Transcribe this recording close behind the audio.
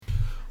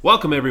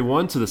Welcome,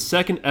 everyone, to the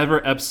second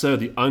ever episode of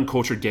the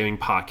Uncultured Gaming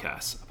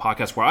Podcast, a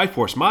podcast where I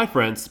force my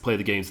friends to play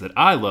the games that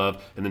I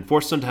love and then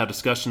force them to have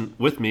discussion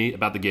with me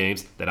about the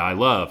games that I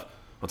love.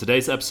 On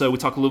today's episode, we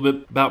talk a little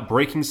bit about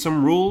breaking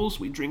some rules,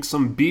 we drink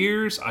some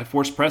beers, I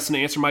force Preston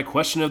to answer my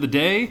question of the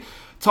day,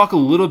 talk a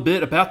little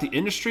bit about the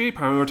industry.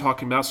 Primarily we're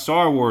talking about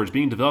Star Wars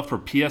being developed for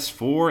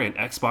PS4 and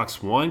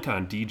Xbox One,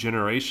 kind of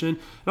degeneration,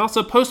 and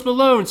also Post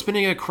Malone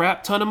spending a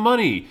crap ton of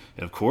money.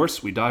 And of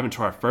course, we dive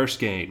into our first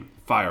game,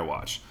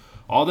 Firewatch.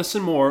 All this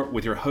and more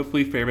with your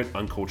hopefully favorite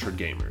uncultured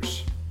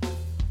gamers.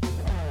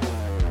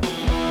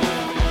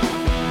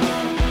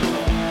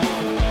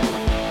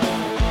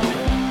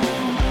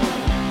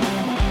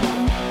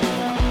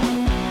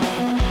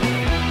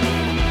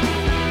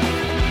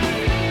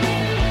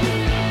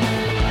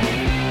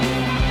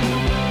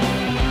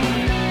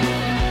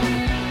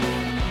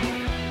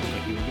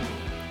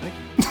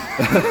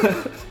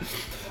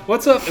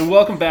 What's up, and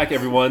welcome back,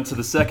 everyone, to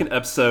the second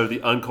episode of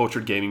the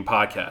Uncultured Gaming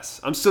Podcast.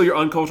 I'm still your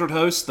uncultured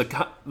host, the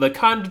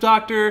kind of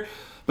doctor,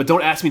 but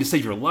don't ask me to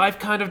save your life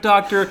kind of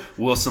doctor,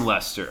 Wilson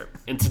Lester.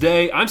 And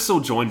today, I'm still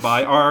joined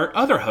by our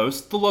other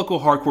host, the local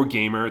hardcore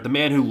gamer, the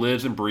man who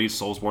lives and breathes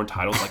Soulsborne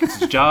titles like it's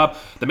his job,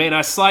 the man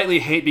I slightly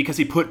hate because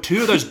he put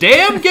two of those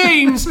damn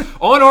games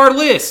on our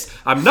list.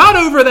 I'm not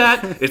over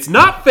that. It's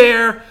not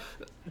fair.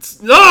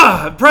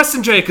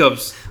 Preston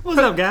Jacobs. What's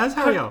up, guys?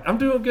 How are y'all? I'm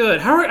doing good.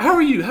 How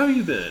are you? How have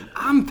you been?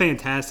 I'm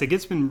fantastic.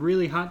 It's been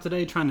really hot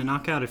today trying to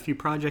knock out a few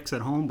projects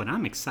at home, but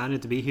I'm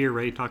excited to be here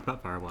ready to talk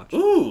about Firewatch.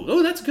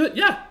 Ooh, that's good.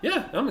 Yeah,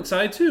 I'm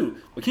excited too.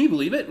 But can you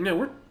believe it?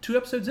 We're 2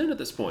 episodes in at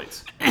this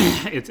point.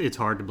 It's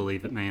hard to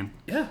believe it, man.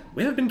 Yeah,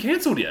 we haven't been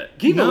canceled yet.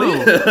 Can you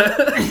believe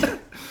it?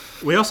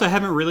 We also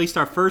haven't released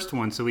our first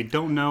one, so we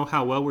don't know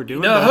how well we're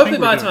doing. No, hopefully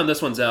by the time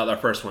this one's out, our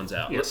first one's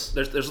out. Yes.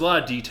 There's a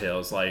lot of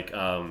details, like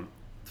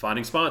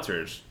finding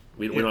sponsors.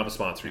 We don't have a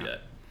sponsor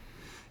yet.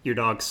 Your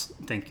dogs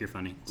think you're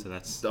funny, so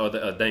that's...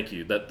 Thank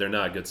you. They're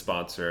not a good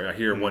sponsor. I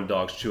hear one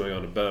dog's chewing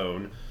on a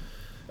bone.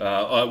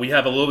 We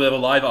have a little bit of a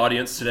live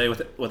audience today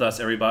with us,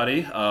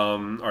 everybody,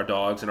 our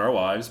dogs and our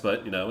wives,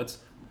 but, it's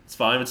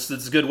fine. It's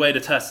a good way to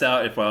test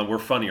out if we're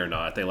funny or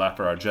not, if they laugh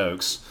at our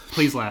jokes.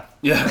 Please laugh.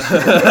 Yeah.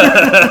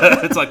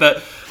 It's like that.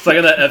 It's like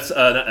in that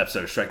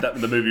episode of Shrek,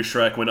 the movie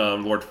Shrek, when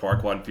Lord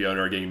Farquaad and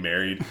Fiona are getting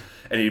married,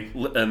 and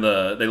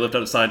they lift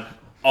up the sign,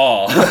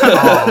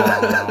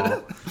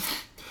 "Aw."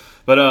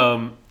 But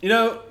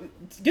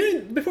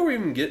before we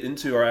even get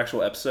into our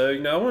actual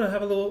episode, I want to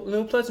have a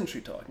little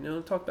pleasantry talk.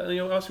 Talk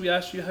about also we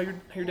asked you how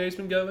your day's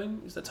been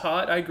going. It's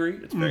hot. I agree.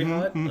 It's very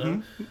hot.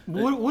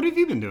 What have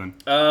you been doing?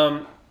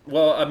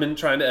 Well, I've been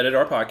trying to edit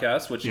our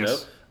podcast, which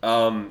yes.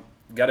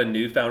 Got a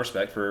newfound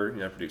respect for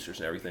producers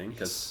and everything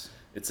because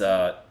it's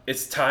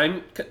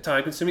time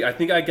consuming. I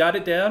think I got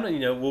it down,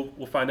 and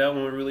we'll find out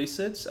when we release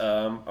it.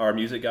 Our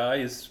music guy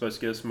is supposed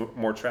to give us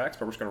more tracks,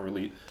 but we're just going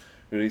to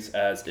release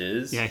as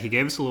is. Yeah, he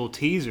gave us a little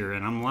teaser,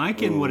 and I'm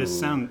liking what it's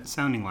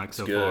sounding like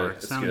so far.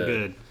 It's sounding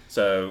good.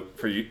 So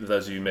for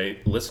those of you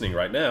listening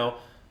right now,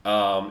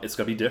 it's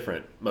going to be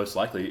different. Most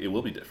likely, it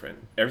will be different.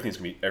 Everything's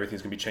going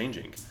to be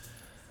changing.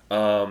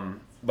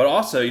 But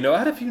also, I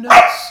had a few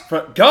notes.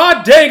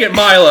 God dang it,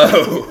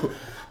 Milo!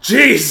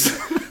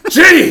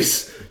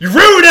 Jeez! You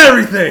ruined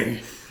everything!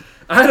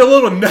 I had a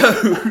little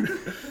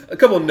a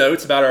couple of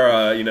notes about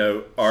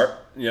our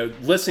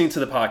listening to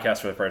the podcast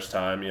for the first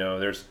time.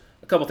 There's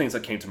a couple things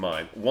that came to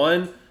mind.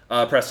 One,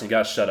 Preston, you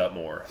gotta shut up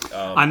more.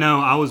 I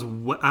know,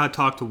 I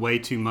talked way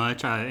too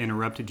much. I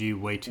interrupted you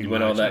way too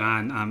much,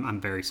 and I'm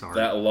very sorry.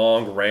 That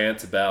long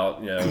rant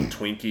about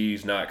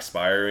Twinkies not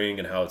expiring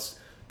and how it's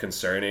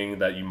concerning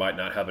that you might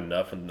not have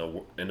enough when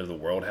the end of the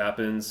world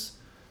happens.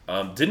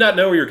 Did not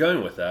know where you're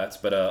going with that,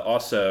 but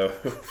also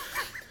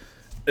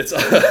it's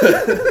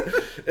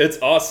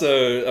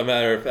also a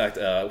matter of fact.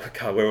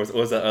 God, what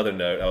was that other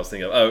note I was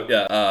thinking of? Oh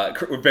yeah,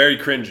 very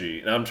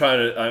cringy. And I'm trying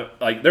to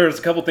there's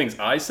a couple things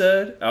I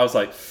said. I was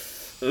like,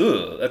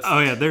 ugh. Oh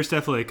yeah, there's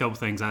definitely a couple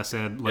things I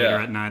said later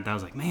at night that I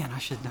was like, man, I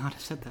should not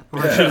have said that. Or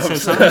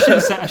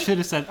I should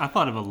have said. I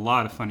thought of a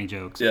lot of funny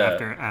jokes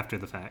after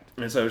the fact.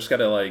 And so we just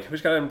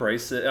gotta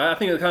embrace it. I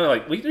think it's kind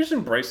of we just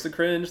embrace the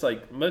cringe.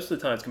 Like most of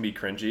the time, it's gonna be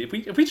cringy.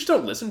 If we just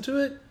don't listen to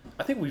it,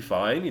 I think we'll be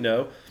fine.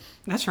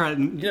 That's right.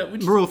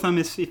 Rule of thumb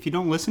is if you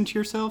don't listen to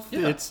yourself,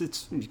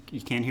 it's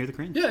you can't hear the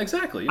cringe. Yeah,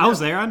 exactly. I was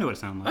there. I know what it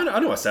sounded like. I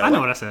know what it sounded like. I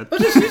know what I said.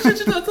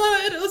 Let's not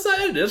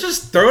edit it. Let's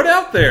just throw it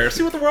out there.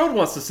 See what the world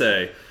wants to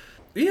say.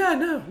 Yeah,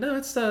 no.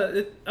 It's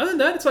other than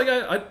that, it's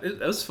it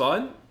was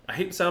fun. I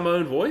hate the sound of my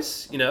own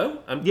voice.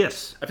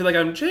 Yes. I feel like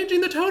I'm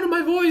changing the tone of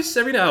my voice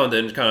every now and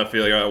then, to kind of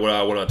feel like what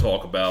I want to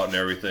talk about and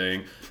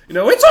everything.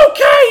 It's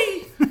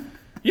okay.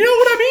 You know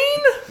what I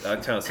mean?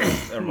 That kind of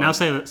sounds. Now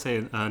say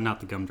not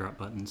the gumdrop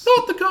buttons.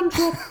 Not the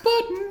gumdrop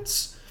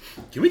buttons.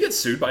 Can we get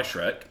sued by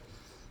Shrek?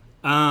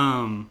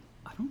 I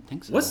don't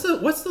think so. What's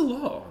the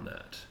law on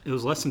that? It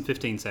was less than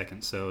 15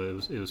 seconds, so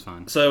it was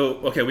fine. So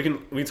okay, we can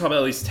talk about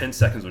at least 10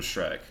 seconds with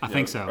Shrek. I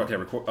think so. Okay,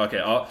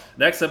 Okay.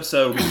 Next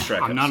episode will be the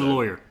Shrek. I'm not a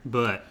lawyer,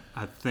 but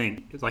I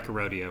think it's like a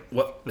rodeo.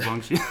 What? As long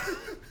as you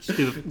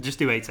just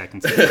do 8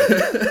 seconds.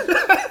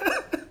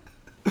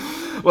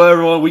 Well,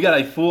 everyone, we got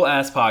a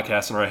full-ass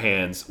podcast in our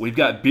hands. We've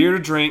got beer to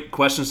drink,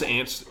 questions to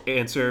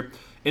answer,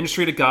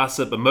 industry to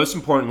gossip, but most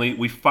importantly,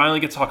 we finally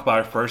get to talk about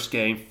our first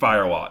game,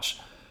 Firewatch.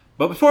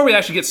 But before we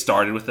actually get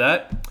started with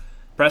that,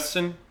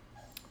 Preston,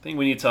 I think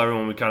we need to tell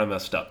everyone we kind of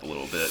messed up a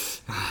little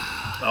bit.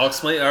 I'll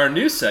explain our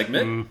new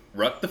segment,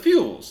 Ruck the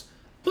Fuels.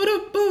 We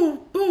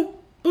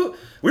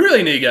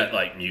really need to get,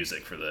 like,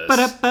 music for this.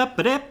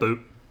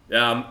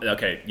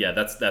 Okay, yeah,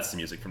 that's the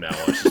music from now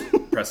on. It's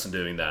just Preston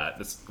doing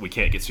that. We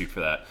can't get sued for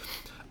that.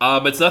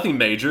 It's nothing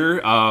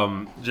major.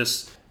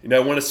 Just, I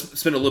want to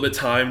spend a little bit of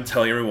time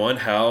telling everyone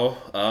how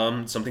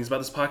some things about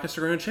this podcast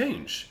are going to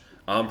change.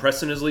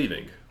 Preston is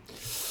leaving.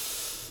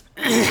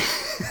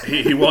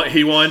 he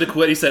wanted to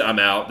quit. He said, "I'm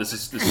out. This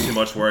is too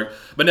much work."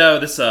 But no,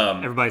 this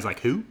everybody's like,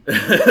 who?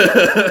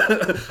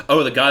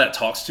 Oh, the guy that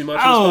talks too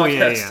much on this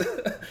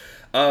podcast.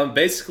 Yeah.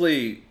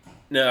 Basically,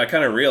 I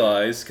kind of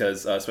realized,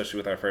 because especially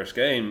with our first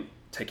game,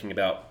 taking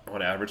about,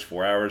 on average,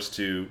 4 hours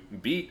to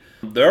beat,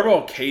 the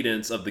overall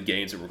cadence of the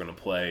games that we're going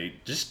to play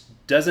just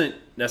doesn't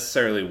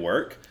necessarily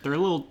work. They're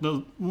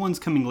the ones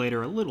coming later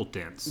are a little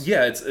dense.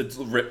 Yeah, it's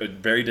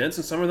very dense,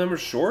 and some of them are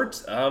short.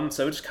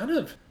 So it's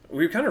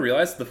we kind of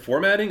realized the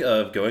formatting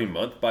of going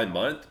month by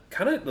month,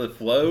 kind of the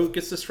flow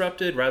gets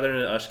disrupted rather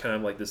than us kind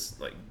of like this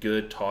like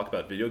good talk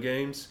about video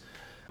games.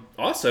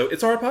 Also,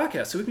 it's our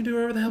podcast, so we can do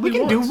whatever the hell we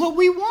want. We can do what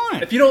we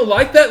want. If you don't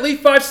like that,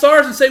 leave 5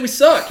 stars and say we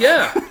suck.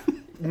 Yeah,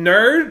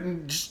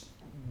 nerd, just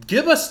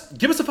give us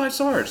a 5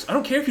 stars. I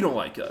don't care if you don't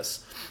like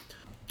us.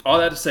 All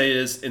that to say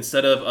is,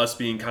 instead of us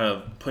being kind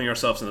of putting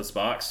ourselves in this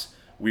box,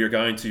 we're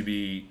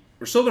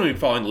still going to be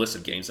following the list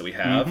of games that we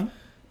have,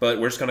 but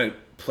we're just going to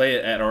play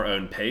it at our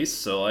own pace.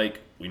 So, like,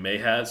 we may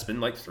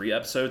spend like 3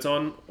 episodes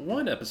on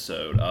one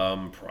episode.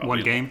 Probably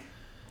one game.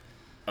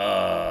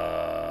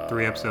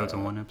 3 episodes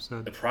on one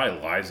episode. It probably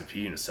lies a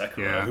pee in a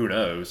second. Yeah. Who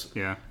knows?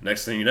 Yeah.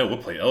 Next thing you know, we'll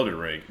play Elden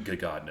Ring. Good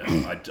God,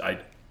 no.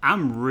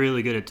 I'm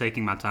really good at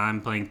taking my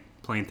time playing.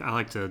 I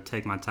like to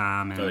take my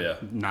time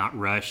and not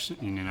rush.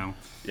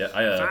 Yeah,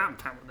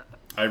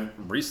 I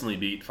recently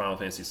beat Final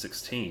Fantasy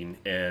 16,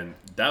 and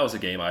that was a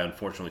game I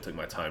unfortunately took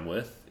my time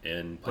with.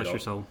 And bless your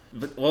soul.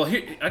 But, well,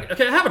 here, I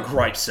have a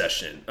gripe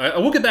session.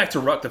 We'll get back to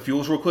Ruck the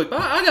Fuels real quick, but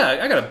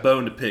I got a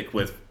bone to pick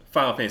with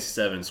Final Fantasy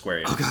 7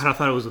 Square Enix. Oh God, I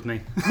thought it was with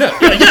me. No,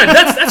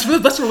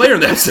 that's for later in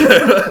the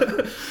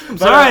episode. I'm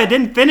sorry, I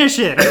didn't finish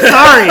it. I'm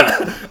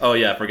sorry. Oh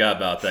yeah, I forgot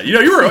about that.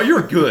 You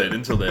were good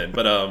until then,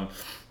 but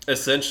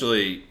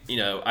essentially,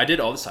 I did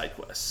all the side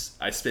quests.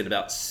 I spent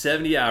about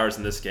 70 hours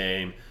in this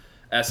game.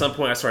 At some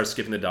point, I started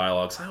skipping the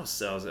dialogues. I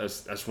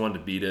just wanted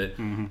to beat it,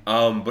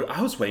 but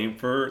I was waiting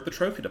for the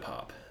trophy to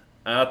pop.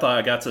 I thought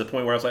I got to the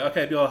point where I was like,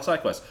 okay, I do all the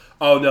side quests.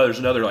 Oh no, there's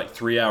another like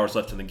 3 hours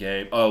left in the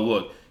game. Oh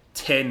look,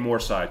 10 more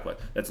side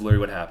quests. That's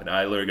literally what happened.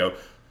 I literally go,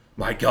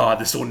 my God,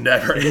 this will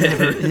never end. It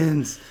never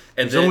ends.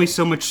 And there's only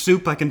so much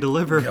soup I can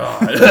deliver.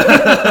 God.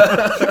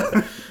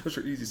 Those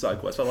are easy side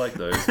quests. I like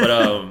those.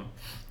 But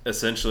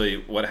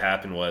essentially what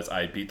happened was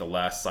I beat the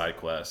last side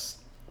quest,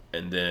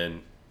 and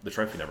then the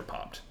trophy never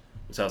popped.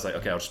 So I was like,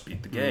 okay, I'll just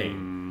beat the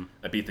game.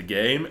 I beat the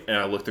game, and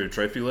I looked through the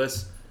trophy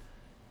list.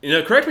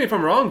 Correct me if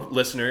I'm wrong,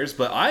 listeners,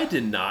 but I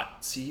did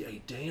not see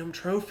a damn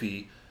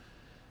trophy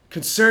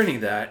concerning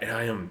that, and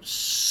I am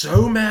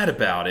so mad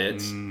about it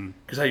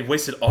because I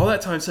wasted all that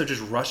time instead of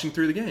just rushing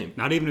through the game.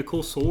 Not even a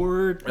cool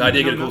sword. I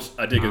did get a cool sword.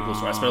 I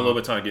spent a little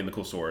bit of time getting the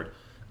cool sword.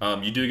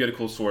 You do get a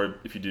cool sword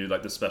if you do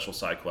like the special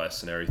side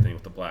quests and everything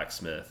with the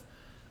blacksmith.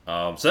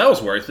 So that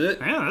was worth it.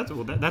 Yeah,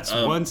 that's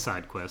one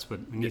side quest, but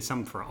we need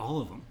something for all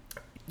of them.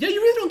 Yeah,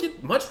 you really don't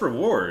get much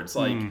rewards.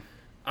 Like,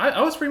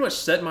 I was pretty much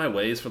set in my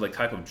ways for like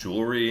type of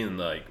jewelry and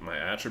like my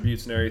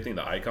attributes and everything,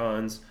 the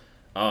icons.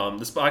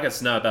 This podcast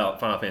is not about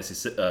Final Fantasy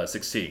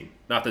 16.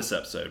 Not this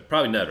episode.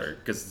 Probably never,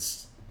 because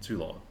it's too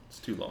long. It's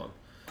too long.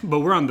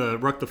 But we're on the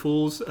Ruck the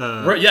Fools.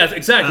 Right, yeah,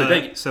 exactly.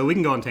 Thank you. So we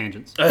can go on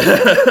tangents.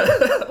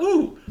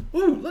 Ooh,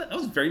 that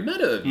was very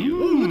meta of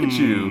you. Ooh, look at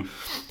you.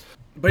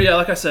 But yeah,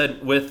 like I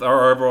said, with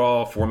our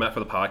overall format for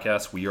the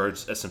podcast, we are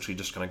essentially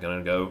just going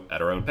to go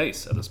at our own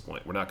pace at this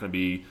point. We're not going to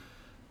be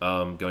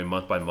going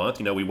month by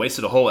month. We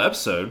wasted a whole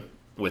episode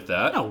with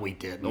that. No, we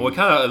didn't. Well, we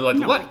kind of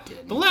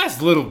like the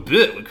last little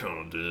bit we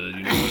kind of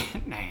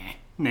did.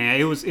 Nah.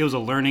 It was a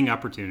learning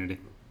opportunity.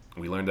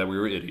 We learned that we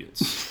were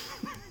idiots.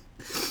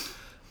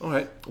 All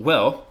right.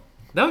 Well,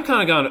 now we've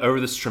kind of gone over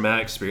this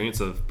traumatic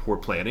experience of poor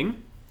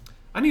planning.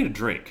 I need a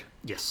drink.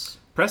 Yes.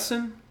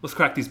 Preston, let's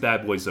crack these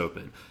bad boys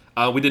open.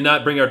 We did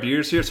not bring our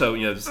beers here, so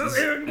one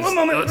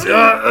moment.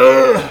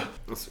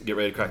 Let's get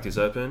ready to crack these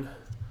open.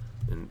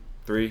 In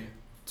 3,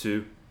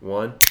 2,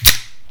 1.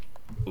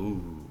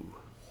 Ooh,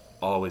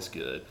 always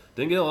good.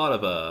 Didn't get a lot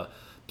of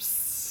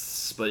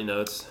psst, but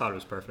it's. Thought it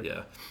was perfect.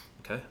 Yeah.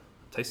 Okay,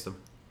 taste them.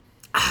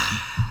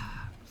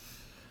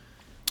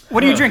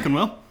 What are you drinking,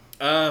 Will?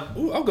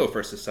 I'll go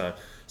first this time.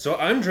 So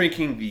I'm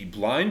drinking the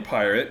Blind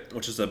Pirate,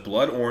 which is a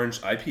blood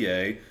orange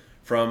IPA.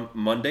 From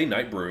Monday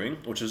Night Brewing,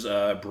 which is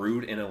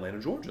brewed in Atlanta,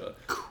 Georgia.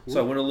 Cool. So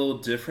I went a little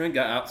different,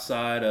 got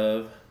outside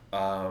of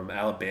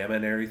Alabama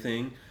and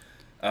everything.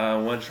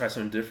 Wanted to try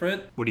something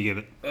different. What do you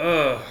give it?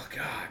 Oh,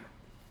 God.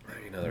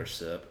 another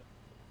sip.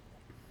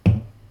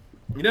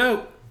 You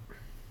know,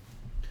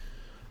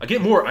 I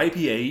get more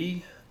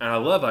IPA, and I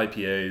love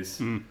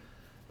IPAs,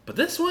 but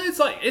this one,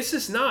 it's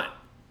just not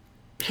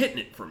hitting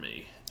it for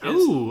me.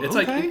 It's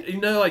okay. like,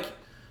 you know, like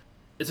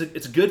it's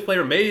a good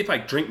flavor. Maybe if I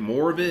drink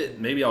more of it,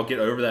 maybe I'll get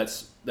over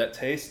that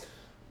taste.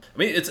 I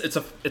mean, it's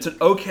an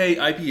okay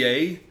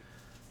IPA.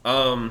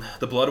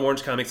 The blood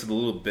orange kind of makes it a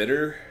little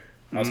bitter.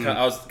 I was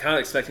kind of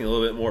expecting a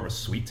little bit more of a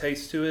sweet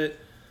taste to it.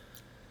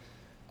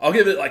 I'll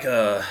give it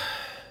a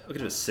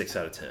 6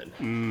 out of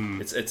 10.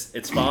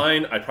 It's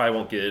fine. I probably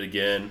won't get it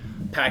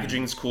again.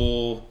 Packaging's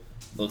cool.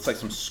 It looks like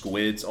some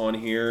squids on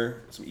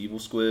here, some evil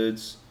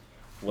squids.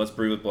 Let's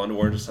brew with blood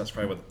orange. That's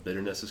probably where the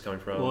bitterness is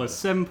coming from. Well, it's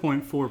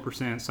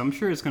 7.4%, so I'm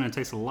sure it's going to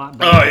taste a lot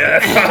better. Oh yeah,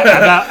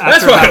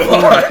 that's why.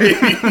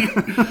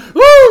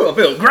 Woo! I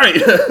feel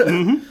great.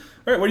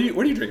 All right, what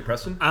are you drinking,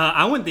 Preston?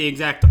 I went the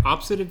exact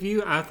opposite of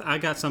you. I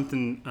got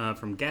something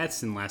from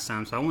Gadsden last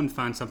time, so I wanted to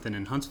find something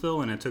in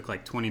Huntsville, and it took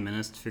like 20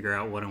 minutes to figure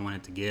out what I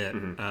wanted to get.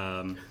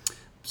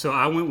 So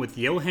I went with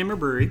Yellowhammer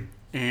Brewery,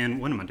 and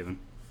what am I doing?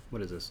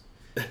 What is this?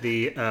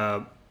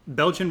 The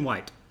Belgian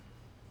White.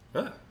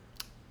 Ah.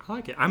 I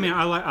like it. I mean,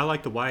 I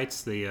like the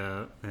whites,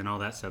 and all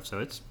that stuff. So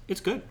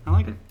it's good. I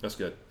like it. That's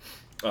good.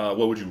 What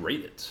would you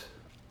rate it?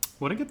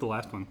 What'd I get the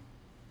last one?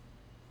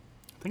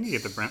 I think I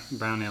get the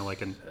brown ale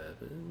like an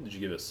 7. Did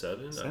you give it a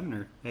 7? 7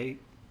 or 8.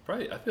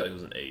 Probably. I feel like it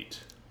was an 8.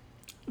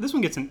 This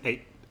one gets an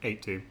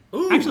 8 too.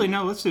 Ooh. Actually,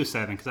 no. Let's do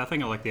 7 because I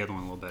think I like the other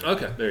one a little better.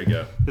 Okay, there you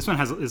go. This one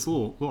is a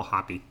little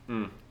hoppy,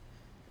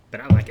 but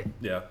I like it.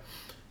 Yeah,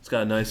 it's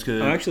got a nice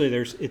good. Actually,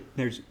 there's.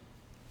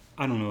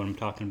 I don't know what I'm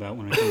talking about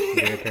when it comes to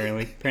beer.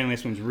 Apparently,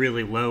 this one's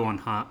really low on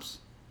hops.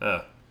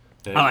 Oh,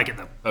 yeah. I like it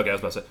though. Okay, I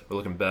was about to say we're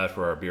looking bad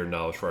for our beer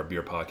knowledge for our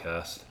beer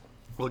podcast.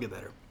 We'll get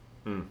better.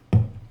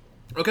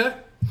 Okay.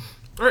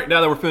 All right,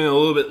 now that we're feeling a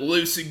little bit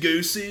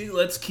loosey-goosey,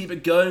 let's keep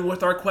it going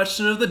with our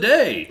question of the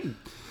day.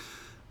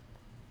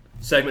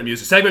 Segment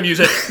music.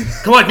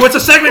 Come on, what's the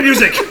segment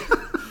music?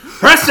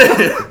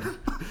 Preston!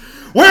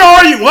 Where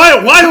are you?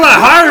 Why do I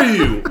hire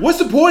you? What's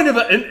the point of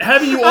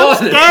having you on?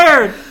 I'm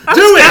scared.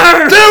 Do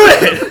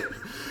it!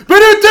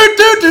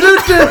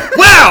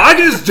 Wow, I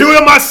can just do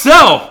it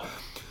myself.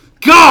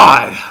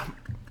 God.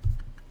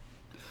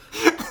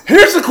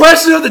 Here's the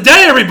question of the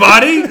day,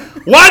 everybody.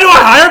 Why do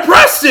I hire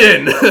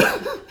Preston?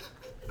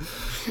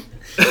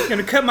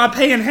 Gonna cut my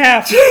pay in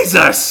half.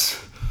 Jesus!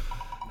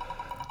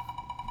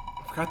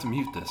 I forgot to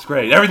mute this.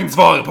 Great, everything's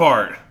falling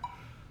apart.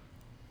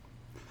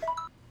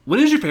 When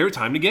is your favorite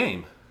time to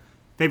game?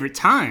 Favorite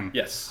time?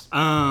 Yes.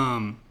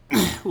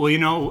 Well, you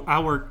know, I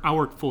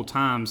work full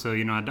time, so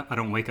you know I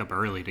don't wake up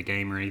early to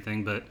game or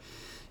anything. But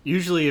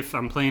usually, if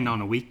I'm playing on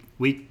a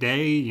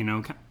weekday, you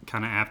know,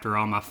 kind of after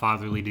all my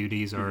fatherly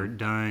duties are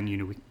done, you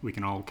know, we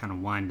can all kind of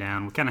wind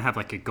down. We kind of have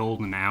like a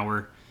golden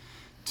hour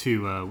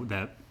to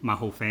that my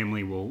whole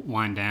family will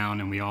wind down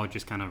and we all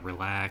just kind of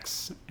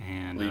relax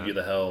and leave you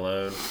the hell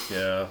alone.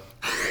 Yeah.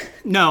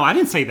 No, I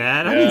didn't say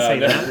that. I didn't say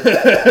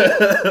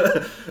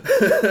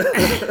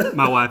that.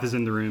 My wife is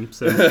in the room,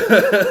 so.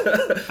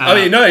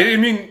 I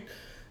mean,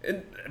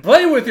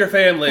 play with your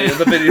family is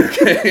a video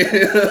game.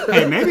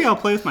 Hey, maybe I'll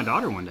play with my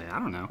daughter one day. I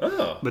don't know.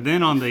 Oh. But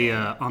then on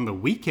the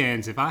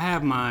weekends, if I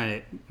have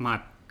my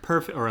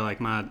perfect or like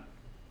my,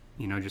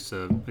 you know, just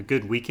a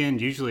good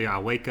weekend, usually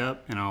I'll wake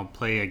up and I'll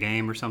play a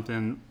game or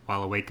something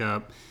while I wake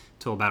up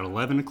till about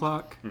 11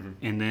 o'clock.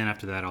 And then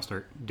after that, I'll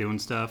start doing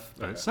stuff.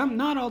 But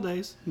not all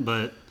days,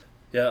 but.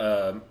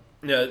 Yeah,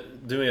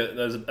 doing it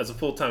as a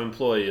full-time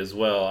employee as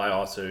well, I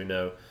also, you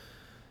know,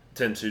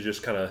 tend to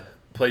just kind of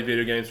play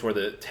video games for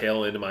the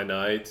tail end of my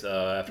night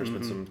after I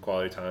spend some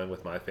quality time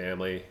with my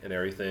family and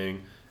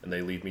everything, and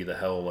they leave me the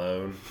hell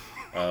alone.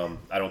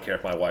 I don't care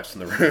if my wife's in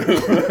the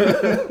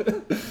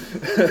room.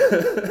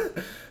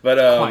 But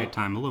quiet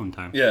time, alone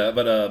time. Yeah,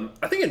 but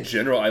I think in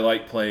general I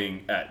like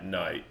playing at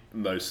night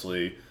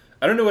mostly.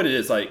 I don't know what it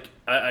is. Like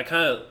I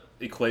kind of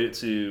equate it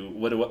to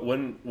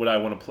when would I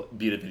want to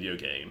beat a video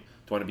game?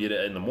 Do I want to beat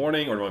it in the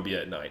morning or do I want to beat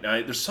it at night? Now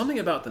there's something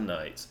about the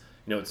nights.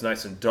 You know, it's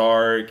nice and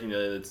dark. You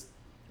know,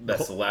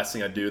 that's the last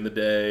thing I do in the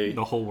day.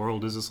 The whole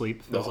world is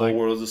asleep. The whole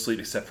world is asleep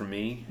except for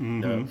me. You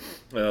know?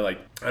 Like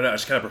I don't know, I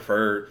just kind of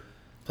prefer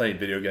playing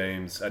video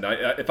games. And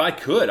if I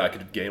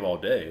could game all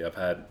day. I've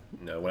had,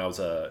 you know, when I was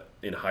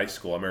in high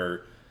school, I remember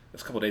it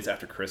was a couple of days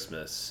after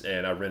Christmas,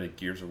 and I rented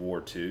Gears of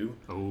War 2.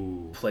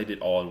 Oh. Played it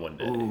all in one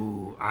day.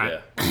 Ooh.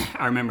 I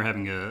remember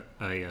having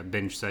a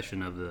binge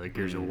session of the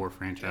Gears of War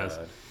franchise.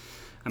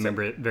 I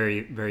remember it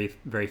very, very,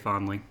 very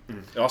fondly.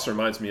 It also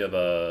reminds me of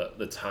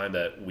the time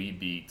that we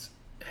beat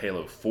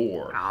Halo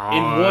 4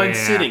 in one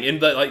sitting, in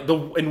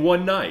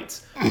one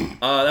night.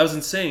 That was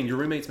insane. Your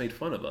roommates made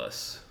fun of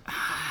us.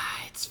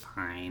 It's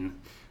fine.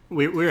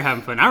 We were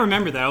having fun. I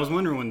remember that. I was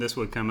wondering when this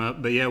would come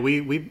up. But yeah, we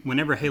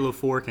whenever Halo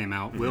 4 came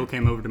out, Will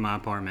came over to my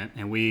apartment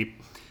and we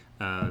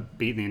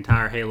beat the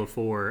entire Halo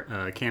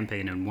 4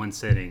 campaign in one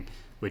sitting,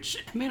 which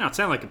may not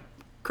sound like a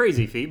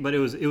crazy feat, but it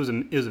was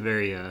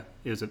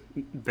a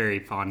very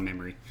fond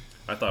memory.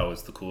 I thought it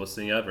was the coolest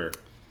thing ever.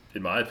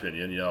 in my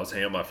opinion. I was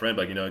hanging out with my friend,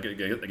 but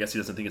I guess he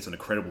doesn't think it's an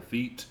incredible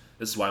feat.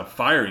 This is why I'm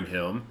firing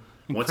him.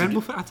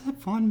 Incredible feat? I said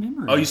fond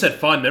memory. Oh, you said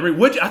fond memory?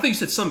 Which I think you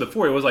said something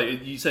before. It was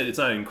like you said it's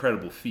not an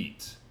incredible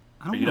feat.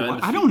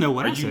 I don't know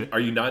what I said. Are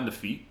you not in the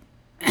feet?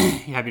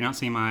 Have you not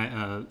seen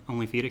my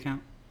only feet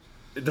account?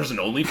 There's an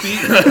only feet?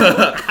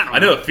 I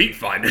know a feet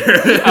finder.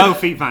 Oh,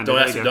 feet finder.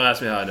 Don't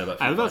ask me how I know about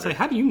feet I was about to say,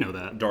 how do you know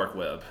that? Dark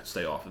web.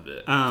 Stay off of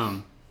it.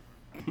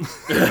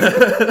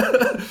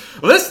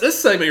 Well,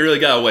 this segment really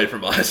got away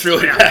from us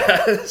really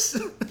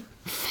fast.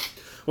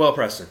 Well,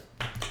 Preston,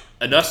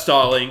 enough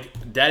stalling.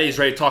 Daddy's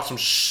ready to talk some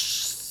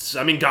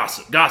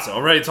gossip.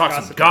 I'm ready to talk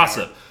some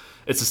gossip.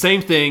 It's the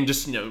same thing,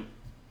 just,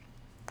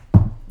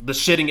 the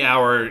shitting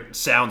hour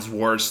sounds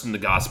worse than the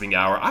gossiping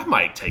hour. I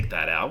might take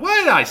that out. Why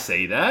did I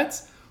say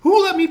that? Who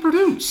will let me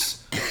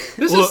produce?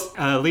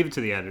 Leave it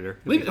to the editor.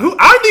 I'm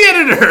the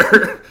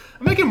editor!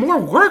 I'm making more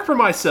work for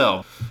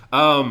myself.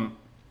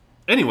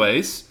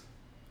 Anyways,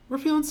 we're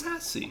feeling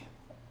sassy.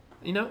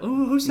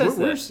 Who says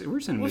that?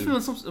 We're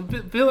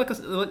feeling like a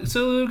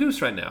silly little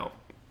goose right now.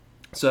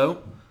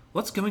 So,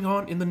 what's going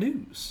on in the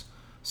news?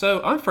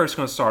 So, I'm first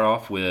going to start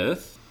off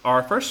with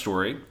our first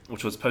story,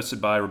 which was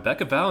posted by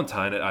Rebecca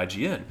Valentine at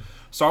IGN.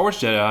 Star Wars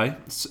Jedi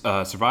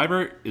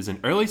Survivor is in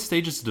early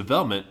stages of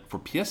development for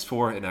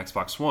PS4 and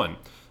Xbox One.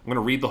 I'm going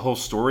to read the whole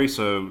story,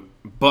 so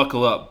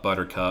buckle up,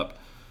 Buttercup.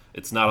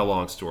 It's not a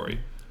long story.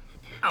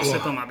 I'll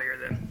sip on my beer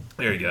then.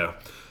 There you go.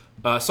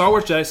 Star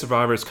Wars Jedi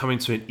Survivor is coming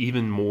to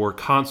even more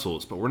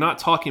consoles, but we're not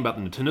talking about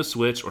the Nintendo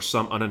Switch or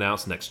some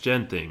unannounced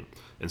next-gen thing.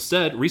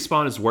 Instead,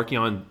 Respawn is working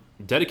on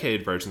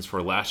dedicated versions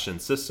for last-gen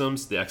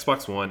systems, the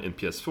Xbox One and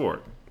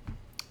PS4.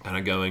 Kind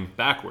of going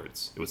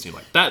backwards, it would seem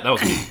like. That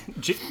was me.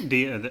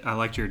 I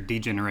liked your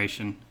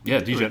degeneration. Yeah,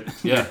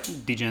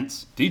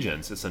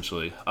 Degents,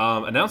 essentially.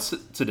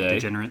 Announced today,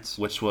 Degenerates.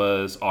 Which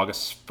was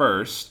August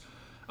 1st,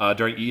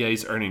 during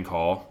EA's earning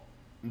call.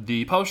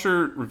 The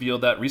publisher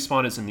revealed that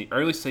Respawn is in the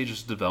early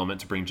stages of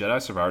development to bring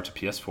Jedi Survivor to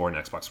PS4 and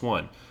Xbox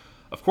One.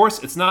 Of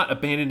course, it's not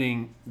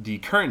abandoning the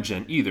current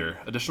gen either.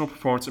 Additional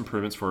performance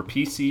improvements for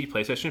PC,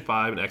 PlayStation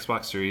 5, and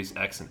Xbox Series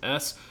X and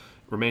S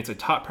remains a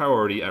top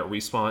priority at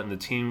Respawn, and the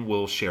team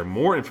will share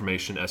more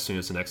information as soon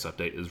as the next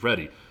update is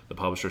ready, the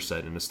publisher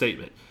said in a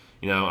statement.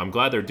 I'm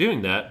glad they're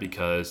doing that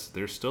because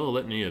there's still a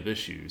litany of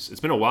issues. It's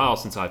been a while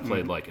since I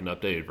played an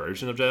updated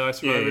version of Jedi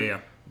Survivor.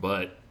 Yeah.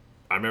 But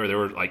I remember there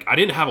were I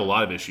didn't have a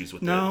lot of issues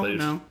with it.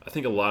 No. I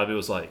think a lot of it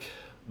was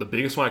the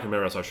biggest one I can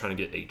remember was I was trying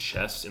to get a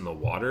chest in the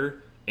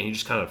water, and you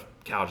just kind of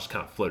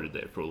floated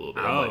there for a little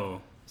bit.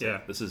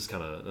 Yeah, this is a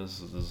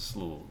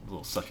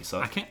little sucky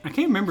suck. I can't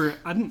remember.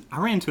 I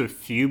ran into a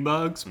few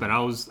bugs, but I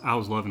was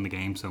loving the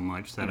game so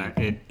much that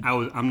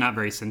I'm not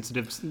very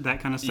sensitive to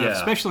that kind of stuff. Yeah.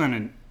 Especially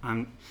it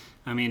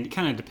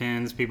kind of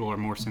depends. People are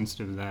more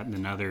sensitive to that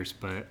than others.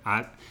 But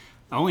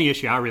the only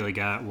issue I really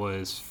got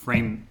was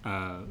frame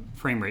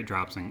rate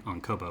drops on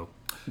Kobo.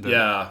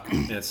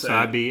 So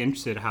I'd be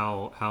interested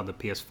how the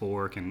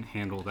PS4 can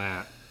handle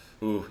that.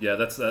 Ooh, yeah,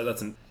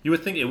 you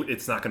would think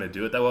it's not going to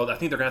do it that well. I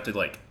think they're going to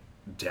have to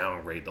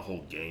downgrade the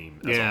whole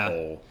game as a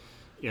whole.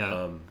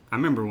 Yeah, I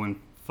remember when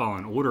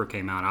Fallen Order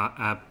came out.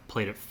 I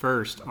played it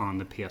first on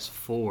the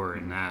PS4,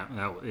 and that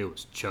it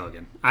was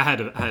chugging. I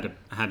had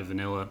a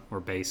vanilla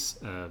or base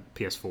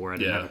PS4. I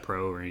didn't have a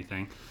Pro or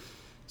anything,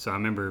 so I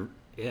remember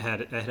it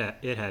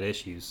had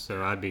issues.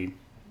 So I'd be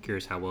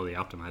curious how well they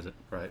optimize it.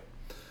 Right.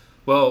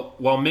 Well,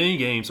 while many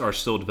games are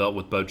still developed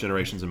with both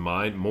generations in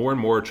mind, more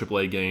and more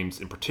AAA games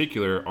in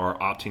particular are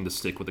opting to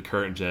stick with the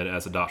current gen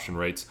as adoption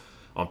rates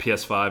on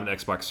PS5 and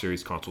Xbox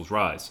Series consoles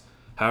rise.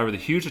 However, the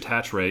huge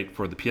attach rate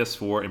for the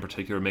PS4 in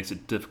particular makes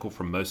it difficult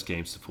for most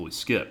games to fully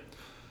skip.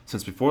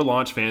 Since before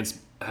launch, fans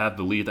have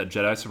believed that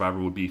Jedi Survivor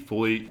would be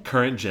fully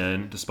current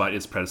gen despite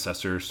its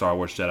predecessor, Star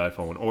Wars Jedi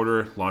Fallen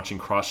Order, launching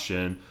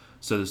cross-gen,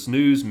 so this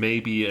news may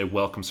be a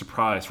welcome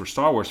surprise for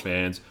Star Wars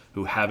fans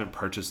who haven't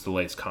purchased the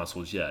latest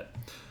consoles yet.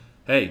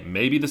 Hey,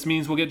 maybe this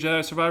means we'll get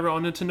Jedi Survivor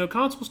on Nintendo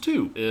consoles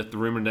too, if the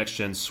rumored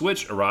next-gen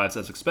Switch arrives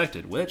as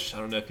expected, which, I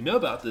don't know if you know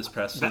about this,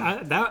 Preston.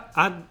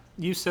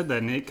 You said that,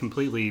 and it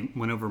completely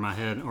went over my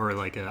head, or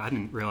I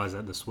didn't realize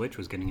that the Switch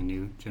was getting a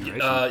new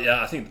generation.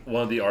 Yeah, I think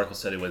one of the articles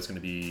said it was going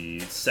to be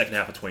second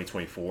half of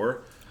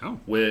 2024,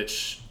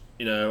 which,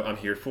 I'm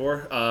here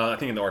for. I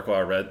think in the article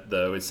I read,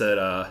 though, it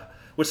said,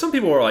 which some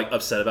people were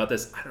upset about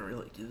this. I don't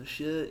really give a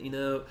shit,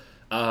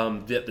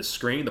 the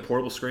screen, the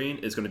portable screen,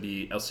 is going to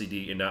be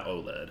LCD and not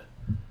OLED.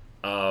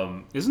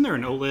 Isn't there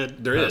an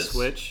OLED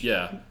Switch?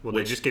 Yeah. Will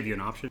they just give you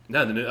an option?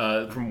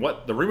 No, from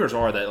what the rumors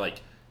are that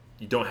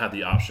you don't have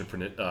the option for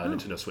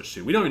Nintendo Switch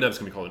 2. We don't even know if it's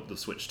going to be called the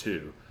Switch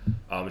 2.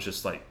 It's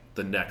just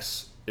the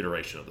next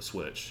iteration of the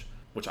Switch,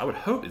 which I would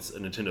hope is a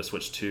Nintendo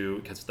Switch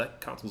 2 because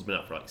that console's been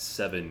out for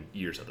 7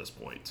 years at this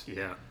point.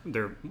 Yeah.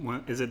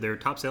 Is it their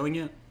top selling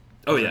yet?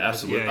 Oh, yeah,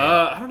 absolutely.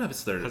 I don't know if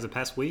it's their... Has it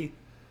passed Wii?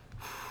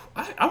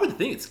 I would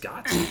think it's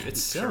got to. It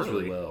sells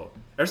really well.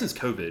 Ever since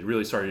COVID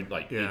really started,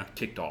 it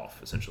kicked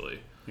off,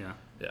 essentially. Yeah.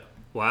 Yeah.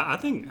 Well, I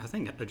think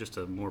just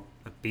a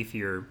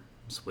beefier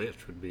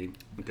Switch would be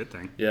a good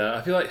thing. Yeah,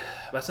 I feel like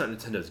that's not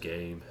Nintendo's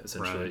game,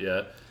 essentially.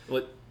 Right.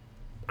 Yeah.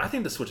 I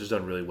think the Switch has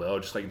done really well,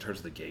 just like in terms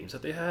of the games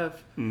that they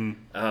have.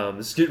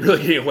 This is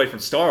really getting away from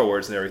Star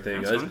Wars and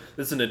everything.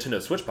 This is a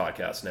Nintendo Switch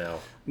podcast now.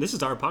 This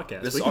is our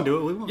podcast. We can do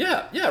what we want.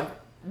 Yeah.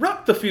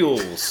 Rock the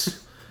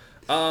fuels.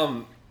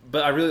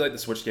 But I really like the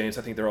Switch games.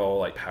 I think they're all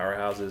like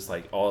powerhouses,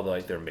 like all the,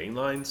 like their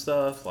mainline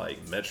stuff,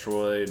 like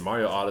Metroid,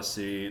 Mario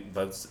Odyssey,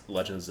 both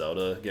Legend of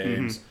Zelda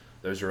games.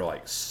 Those are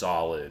like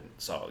solid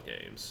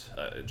games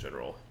in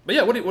general. But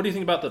yeah, what do you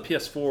think about the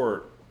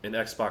PS4 and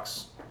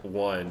Xbox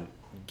One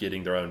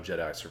getting their own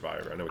Jedi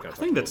Survivor? I know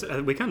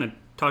we kind of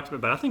talked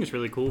about, but I think it's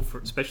really cool,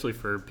 especially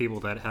for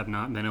people that have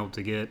not been able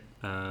to get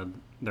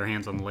their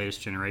hands on the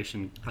latest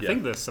generation. I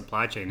think the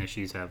supply chain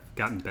issues have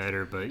gotten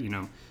better, but you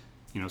know,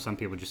 some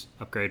people just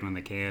upgrade when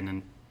they can,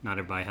 and not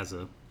everybody has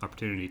the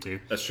opportunity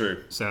to. That's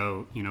true.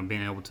 So,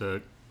 being able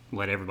to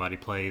let everybody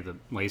play the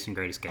latest and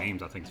greatest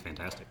games, I think is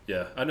fantastic.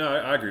 Yeah, I know.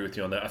 I agree with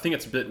you on that. I think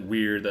it's a bit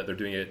weird that they're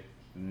doing it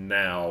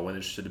now when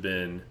it should have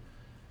been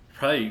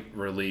probably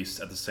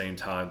released at the same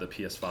time the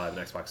PS5 and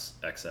Xbox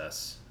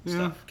XS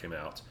stuff came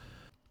out.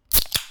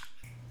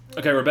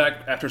 Okay, we're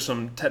back after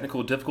some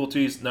technical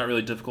difficulties. Not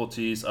really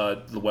difficulties.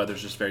 The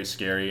weather's just very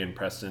scary, and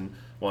Preston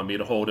wanted me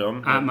to hold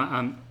him.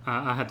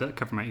 I had to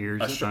cover my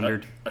ears. I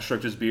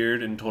stroked his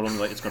beard and told him,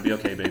 like, it's going to be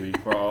okay, baby.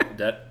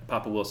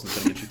 Papa Wilson's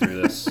going to get you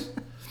through this.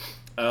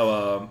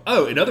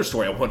 Another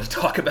story I wanted to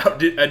talk about.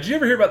 Did you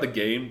ever hear about the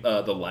game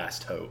The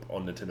Last Hope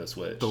on Nintendo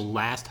Switch? The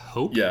Last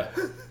Hope? Yeah.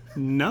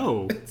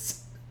 No.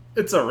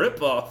 It's a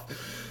ripoff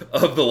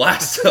of The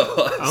Last of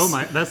Us. Oh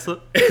my, that's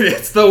the...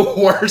 It's the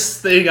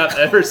worst thing I've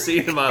ever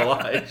seen in my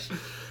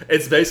life.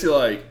 It's basically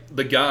like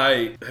the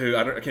guy who,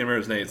 I can't remember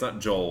his name, it's not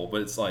Joel,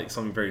 but it's like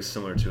something very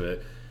similar to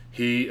it.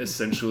 He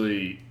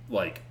essentially,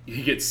 like,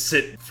 he gets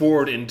sent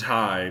forward in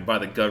time by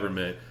the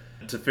government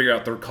to figure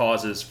out their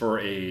causes for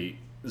a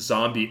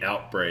zombie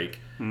outbreak,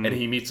 and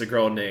he meets a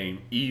girl named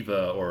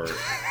Eva or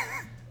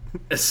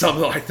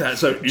something like that.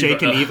 So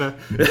Jake and Eva.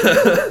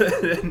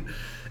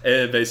 And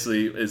it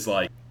basically is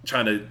like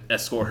trying to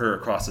escort her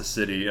across the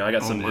city. I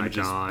got some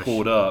images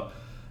pulled up,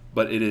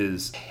 but it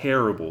is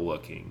terrible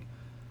looking.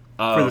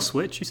 For the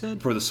Switch, you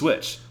said? For the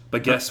Switch.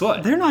 But guess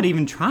what? They're not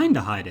even trying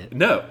to hide it.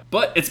 No,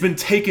 but it's been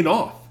taken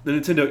off the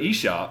Nintendo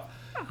eShop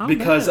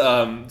because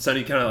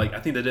Sony kind of like, I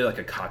think they did like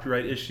a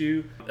copyright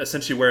issue,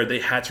 essentially where they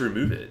had to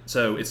remove it.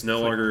 So it's no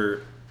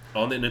longer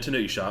on the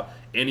Nintendo eShop.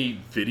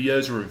 Any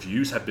videos or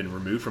reviews have been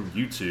removed from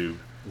YouTube.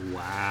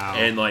 Wow.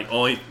 And like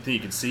only thing you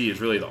can see is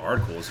really the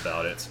articles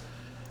about it. It's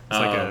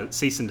like a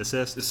cease and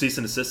desist. A cease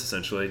and desist,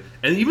 essentially.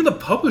 And even the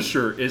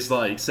publisher is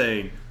like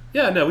saying,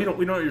 yeah, no, we know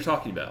what you're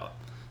talking about.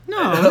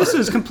 No, this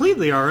is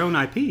completely our own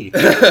IP.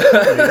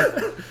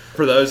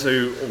 For those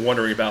who are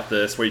wondering about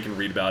this, where you can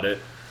read about it,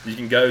 you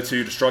can go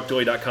to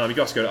Destructoid.com. You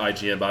can also go to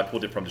IGN, but I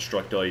pulled it from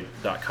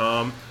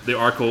Destructoid.com. The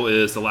article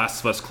is The Last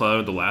of Us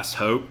clone, The Last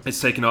Hope.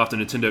 It's taken off the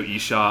Nintendo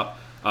eShop.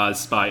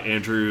 It's by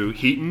Andrew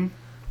Heaton.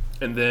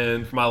 And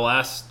then for my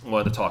last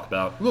one to talk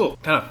about, a little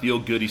kind of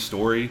feel-goody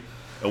story,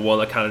 and one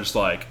that kind of just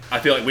like, I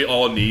feel like we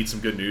all need some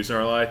good news in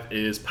our life,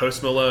 is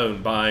Post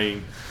Malone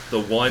buying the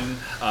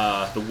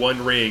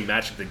One Ring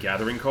Magic the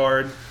Gathering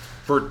card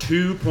for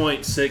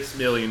 $2.6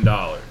 million.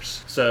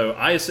 So when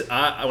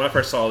I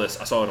first saw this,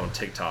 I saw it on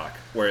TikTok,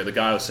 where the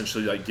guy was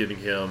essentially like giving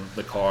him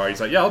the card.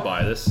 He's like, yeah, I'll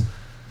buy this.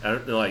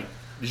 And like,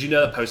 did you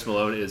know that Post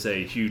Malone is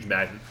a huge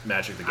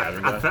Magic the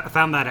Gathering guy? I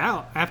found that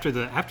out after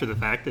the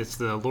fact. It's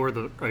the Lord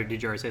of the... Or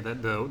did you already say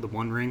that? The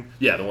One Ring?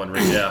 Yeah, the One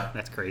Ring, yeah.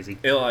 That's crazy.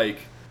 And like,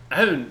 I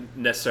haven't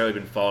necessarily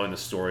been following the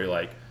story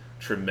like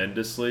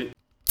tremendously.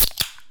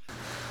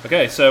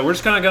 Okay, so we're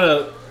just kind of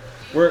gonna...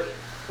 We're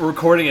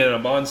recording it in a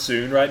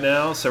monsoon right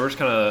now, so we're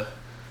gonna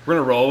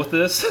roll with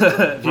this.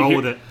 Roll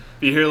with it.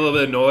 If you hear a little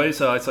bit of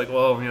noise, it's like,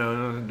 well,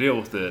 deal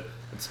with it.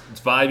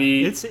 It's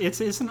vibey. It's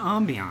an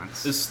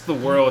ambiance. It's the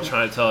world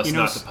trying to tell us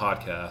not to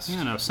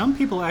podcast. Some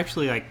people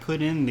actually like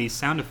put in these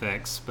sound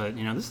effects, but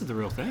this is the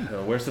real thing.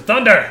 Where's the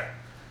thunder?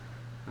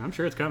 I'm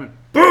sure it's coming.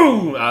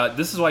 Boom!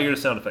 This is why you're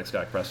the sound effects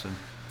guy, Preston.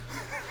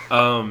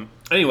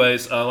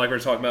 Anyways, like we were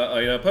talking about,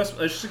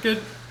 it's just a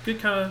good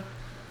kind of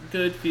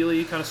good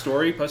feely kind of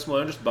story. Post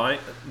Malone just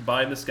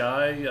buying this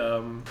guy.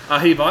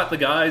 He bought the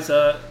guy's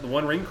the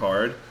One Ring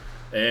card.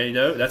 And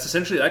that's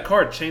essentially, that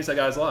card changed that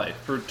guy's life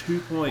for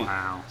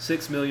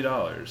 $2.6 million.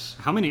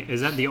 How many?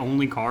 Is that the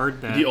only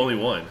card? The only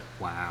one.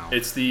 Wow.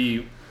 It's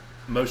the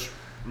most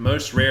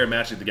rare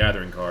Magic the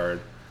Gathering card.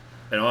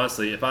 And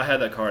honestly, if I had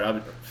that card,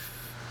 I'd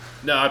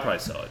probably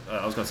sell it.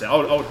 I was going to say, I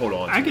would hold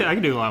on to it. I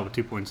could do a lot with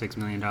 $2.6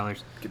 million.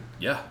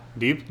 Yeah.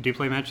 Do you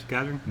play Magic the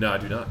Gathering? No, I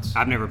do not.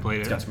 I've never played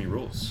it. It's got too many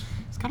rules.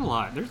 It's got a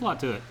lot. There's a lot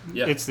to it.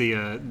 Yeah. It's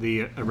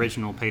the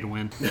original pay to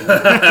win.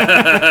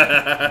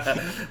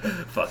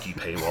 Fuck you,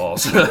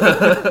 paywalls.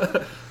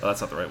 Well,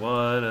 that's not the right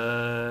one.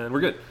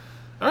 We're good.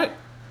 All right.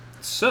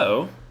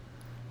 So,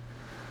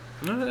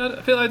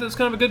 I feel like that's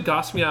kind of a good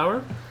gossipy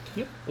hour.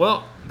 Yeah.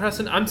 Well,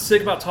 Preston, I'm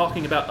sick about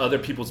talking about other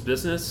people's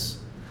business.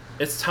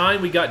 It's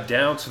time we got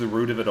down to the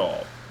root of it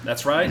all.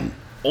 That's right.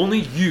 Only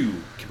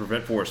you can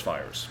prevent forest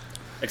fires.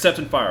 Except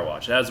in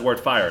Firewatch. It has the word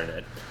fire in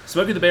it.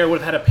 Smokey the Bear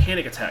would have had a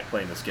panic attack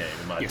playing this game,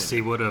 in my opinion. Yes,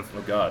 he would have.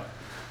 Oh, God.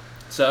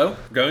 So,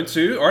 going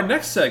to our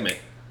next segment,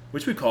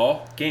 which we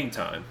call Game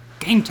Time.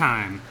 Game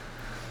time.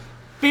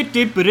 Bit.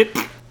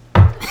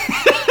 I'm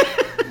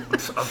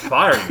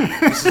firing you.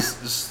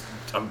 This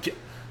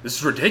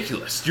is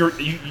ridiculous.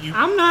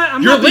 I'm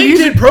not. Your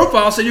LinkedIn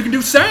profile said you can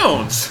do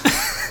sounds.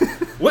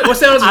 What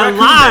sounds? I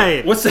lied.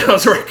 Make? What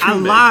sounds a raccoon I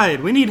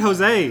lied. We need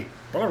Jose.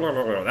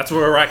 That's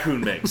what a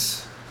raccoon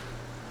makes.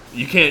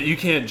 You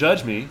can't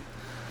judge me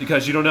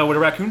because you don't know what a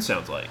raccoon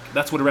sounds like.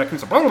 That's what a raccoon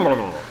sounds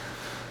like.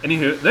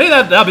 Anywho,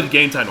 that'll be the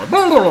game time.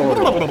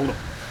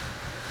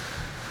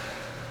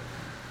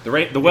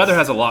 The weather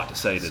has a lot to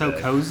say today. So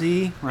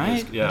cozy,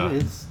 right? Yeah.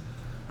 It is.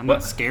 I'm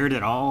not scared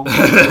at all.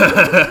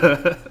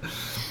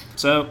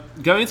 So,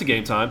 going into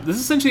game time, this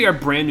is essentially our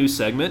brand new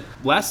segment.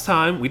 Last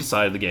time we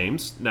decided the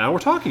games, now we're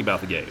talking about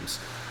the games.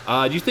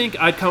 Do you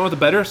think I'd come up with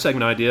a better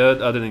segment idea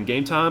other than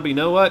game time? But you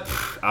know what?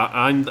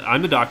 I'm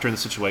the doctor in the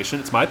situation.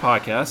 It's my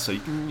podcast, so you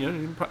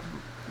can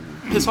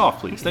piss off,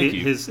 please. Thank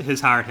you.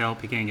 His hired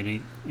help. He can't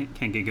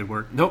get good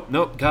work.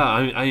 Nope.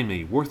 God, I am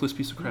a worthless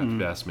piece of crap, if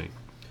you ask me.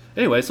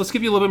 Anyways, let's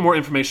give you a little bit more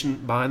information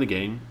behind the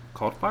game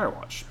called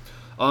Firewatch.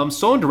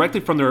 Stolen directly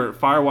from their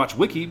Firewatch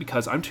wiki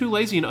because I'm too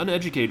lazy and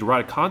uneducated to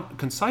write a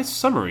concise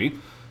summary.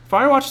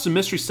 Firewatch is a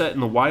mystery set in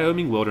the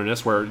Wyoming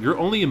wilderness where your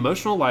only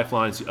emotional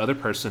lifeline is the other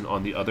person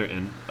on the other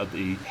end of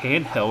the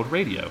handheld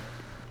radio.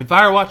 In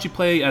Firewatch, you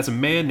play as a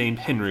man named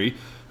Henry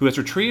who has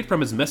retreated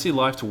from his messy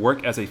life to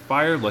work as a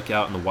fire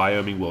lookout in the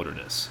Wyoming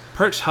wilderness.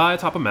 Perched high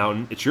atop a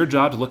mountain, it's your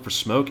job to look for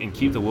smoke and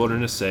keep the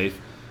wilderness safe.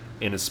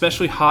 An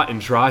especially hot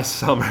and dry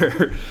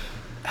summer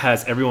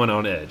has everyone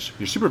on edge.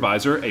 Your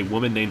supervisor, a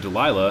woman named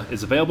Delilah,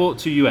 is available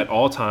to you at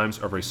all times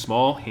over a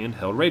small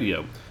handheld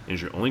radio and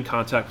is your only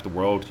contact with the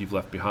world you've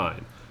left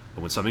behind.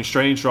 But when something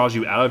strange draws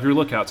you out of your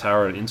lookout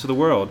tower and into the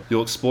world,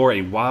 you'll explore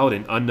a wild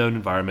and unknown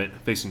environment,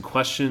 facing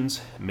questions,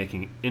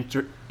 making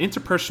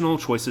interpersonal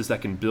choices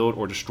that can build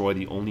or destroy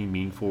the only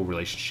meaningful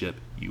relationship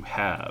you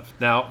have.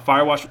 Now,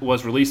 Firewatch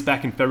was released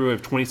back in February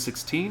of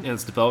 2016 and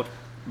is developed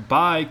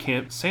by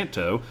Camp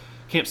Santo.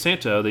 Camp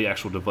Santo, the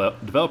actual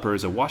developer,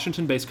 is a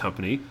Washington-based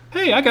company.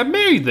 Hey, I got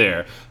married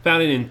there!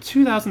 Founded in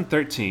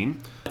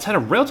 2013. It's had a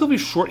relatively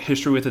short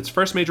history with its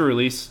first major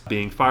release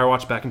being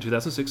Firewatch back in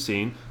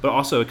 2016, but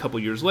also a couple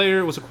years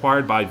later was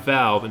acquired by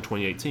Valve in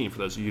 2018. For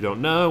those of you who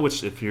don't know,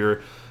 which if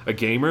you're a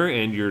gamer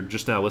and you're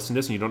just now listening to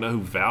this and you don't know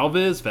who Valve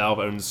is, Valve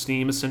owns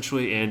Steam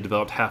essentially and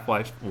developed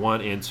Half-Life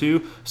 1 and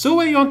 2. Still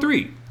waiting on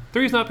 3.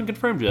 3 has not been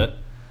confirmed yet.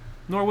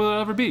 Nor will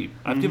it ever be.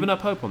 I've given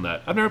up hope on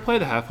that. I've never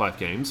played the Half-Life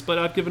games, but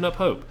I've given up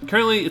hope.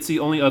 Currently, it's the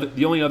only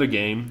other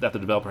game that the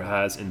developer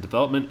has in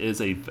development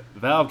is a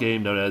Valve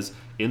game known as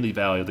In the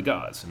Valley of the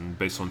Gods, and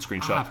based on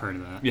screenshot. I've heard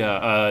of that. Yeah,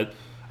 I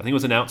think it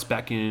was announced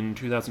back in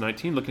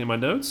 2019. Looking at my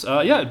notes,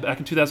 back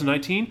in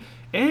 2019,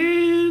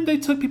 and they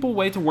took people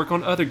away to work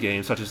on other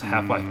games such as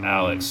Half-Life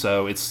Alyx.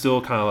 So it's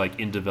still kind of like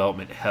in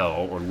development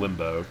hell or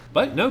limbo.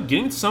 But no,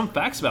 getting into some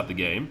facts about the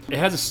game, it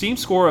has a Steam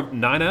score of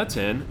 9 out of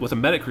 10 with a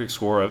Metacritic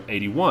score of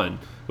 81.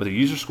 With a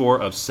user score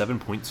of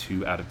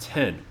 7.2 out of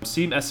 10.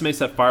 Steam estimates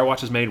that Firewatch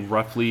has made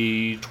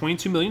roughly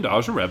 $22 million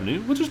in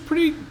revenue, which is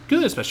pretty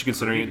good, especially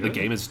considering the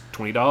game is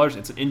 $20.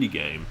 It's an indie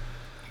game.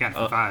 I got it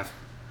for $5.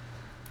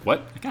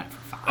 What? I got it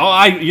for $5. Oh,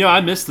 I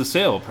missed the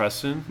sale,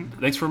 Preston.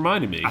 Thanks for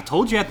reminding me. I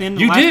told you at the end of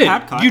the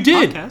last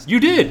podcast. You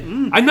did.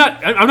 I'm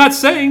not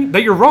saying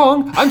that you're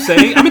wrong. I'm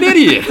saying I'm an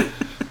idiot.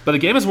 But the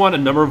game has won a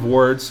number of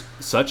awards,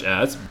 such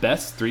as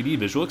Best 3D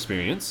Visual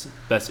Experience,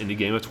 Best Indie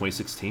Game of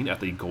 2016 at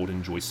the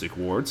Golden Joystick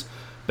Awards,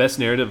 Best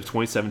Narrative of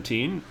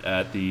 2017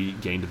 at the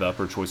Game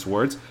Developer Choice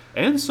Awards,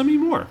 and so many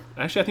more.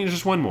 Actually, I think there's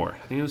just one more.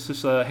 I think it was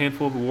just a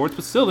handful of awards,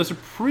 but still, those are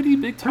pretty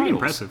big titles.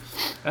 Pretty impressive.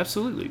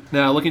 Absolutely.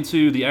 Now, looking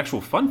to the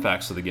actual fun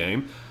facts of the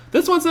game,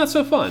 this one's not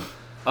so fun.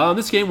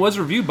 This game was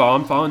review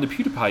bombed following the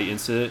PewDiePie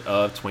incident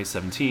of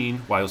 2017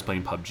 while he was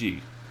playing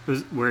PUBG.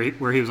 Was where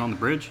he was on the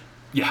bridge?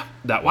 Yeah,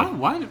 that one.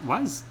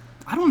 Why is...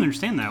 I don't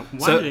understand that.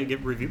 Why did it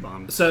get review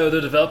bombed? So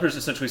the developers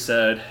essentially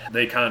said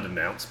they kind of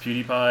denounced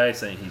PewDiePie,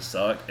 saying he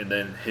sucked, and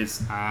then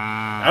his...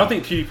 I don't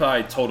think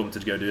PewDiePie told him to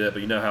go do that,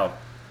 but you know how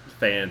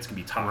fans can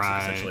be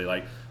toxic, essentially.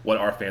 Like, what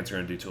our fans are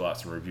going to do to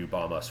us and review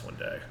bomb us one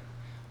day.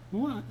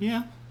 What?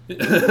 Yeah.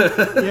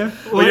 Yeah.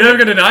 Well, you're never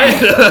going to deny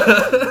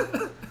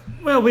it?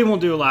 Well, we won't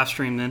do a live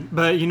stream then.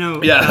 But,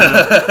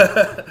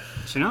 Yeah.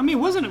 I mean,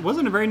 it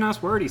wasn't a very nice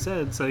word he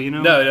said, so,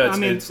 No,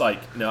 it's like,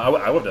 I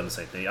would have done the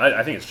same thing.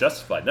 I think it's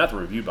justified, not the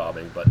review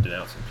bombing, but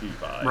denouncing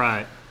PewDiePie.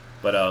 Right.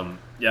 But,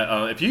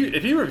 if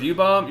you review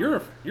bomb, you're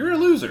a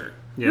loser.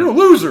 Yeah. You're a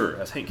loser,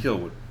 as Hank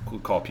Hill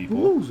would call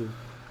people. Loser.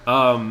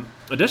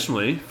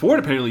 Additionally, Ford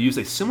apparently used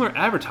a similar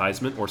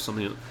advertisement or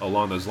something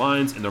along those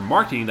lines in their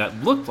marketing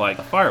that looked like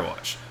a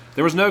Firewatch.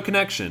 There was no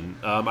connection.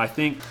 I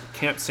think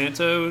Camp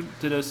Santo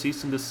did a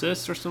cease and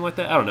desist or something like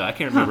that. I don't know. I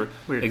can't remember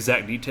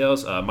exact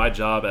details. My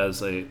job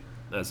as a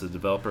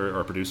developer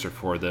or producer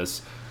for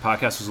this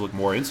podcast was to look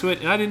more into it,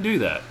 and I didn't do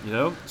that.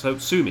 So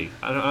sue me.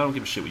 I don't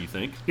give a shit what you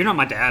think. You're not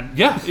my dad.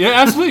 Yeah,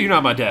 absolutely. You're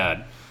not my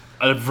dad.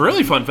 A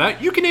really fun fact: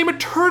 you can name a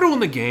turtle in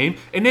the game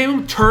and name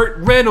him Turt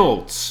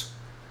Reynolds.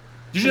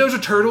 Did you know there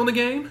was a turtle in the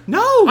game?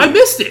 No, I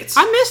missed it.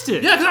 I missed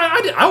it. Yeah,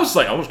 because I was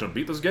like, I was going to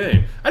beat this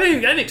game. I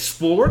didn't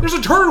explore. There's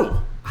a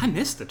turtle. I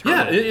missed the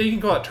turtle. Yeah, you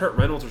can call it Turt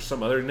Reynolds or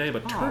some other name,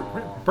 but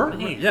Burt.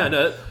 Yeah,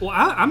 no. Well,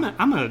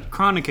 I'm a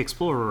chronic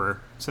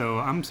explorer, so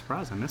I'm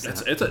surprised I missed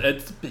that. It's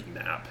a big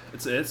nap.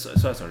 So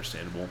that's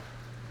understandable.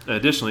 And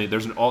additionally,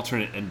 there's an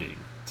alternate ending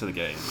to the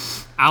game.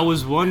 I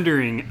was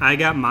wondering. I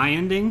got my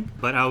ending,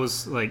 but I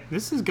was like,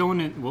 "This is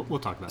going in." We'll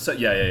talk about it. So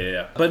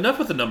yeah. But enough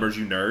with the numbers,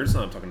 you nerds.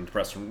 I'm talking to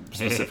Preston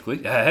specifically.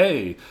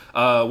 Hey,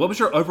 what was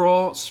your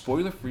overall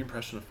spoiler-free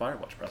impression of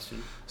Firewatch,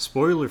 Preston?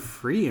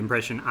 Spoiler-free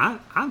impression.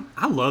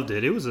 I loved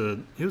it. It was a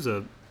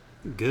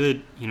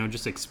good,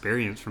 just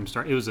experience from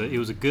start. It was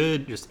a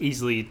good, just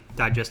easily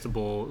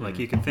digestible. Like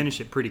you can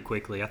finish it pretty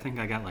quickly. I think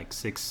I got like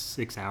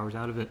six hours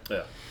out of it.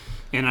 Yeah.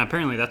 And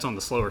apparently that's on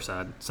the slower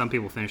side. Some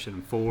people finish it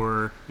in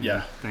 4.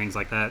 Yeah. Things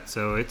like that.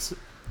 So it's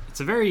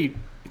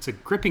a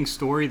gripping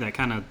story that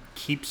kind of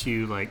keeps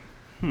you like,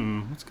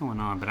 what's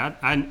going on? But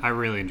I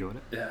really enjoyed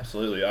it. Yeah,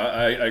 absolutely.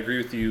 I agree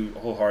with you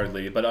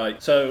wholeheartedly. But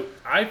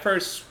I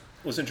first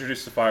was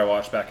introduced to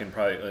Firewatch back in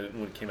probably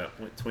when it came out,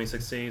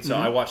 2016. So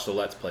I watched the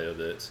Let's Play of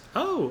it.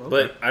 Oh, okay.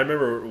 But I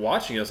remember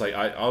watching it. I was like,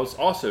 I was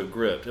also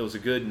gripped. It was a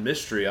good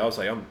mystery. I was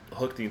like, I'm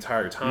hooked the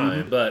entire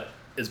time. But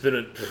it's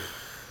been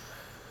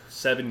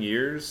 7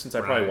 years since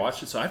I probably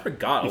watched it, so I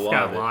forgot a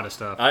lot of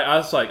stuff. I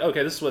was like,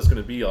 okay, this is what it's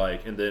going to be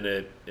like, and then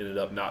it ended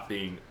up not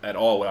being at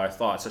all what I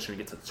thought, especially when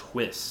you get to the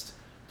twist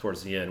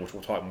towards the end, which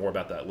we'll talk more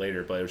about that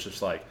later, but it was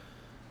just like,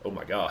 oh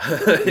my god.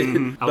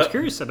 I was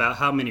curious about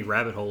how many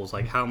rabbit holes,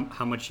 like how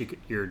much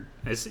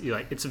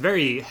it's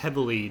very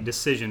heavily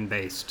decision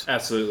based.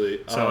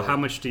 Absolutely. So how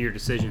much do your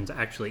decisions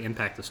actually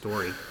impact the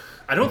story?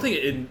 I don't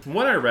think from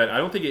what I read, I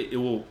don't think it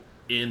will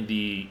end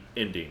the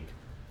ending.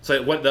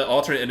 So what the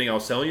alternate ending I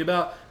was telling you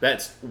about,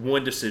 that's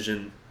one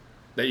decision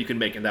that you can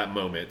make in that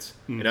moment.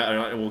 And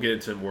we'll get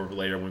into it more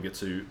later when we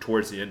get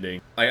towards the ending.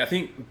 I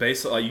think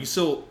basically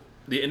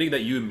the ending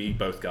that you and me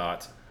both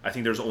got, I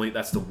think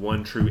that's the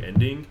one true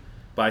ending.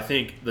 But I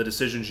think the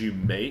decisions you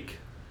make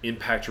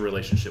impact your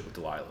relationship with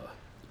Delilah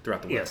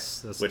throughout the way.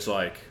 Yes. Which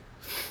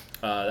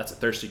that's a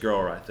thirsty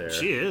girl right there.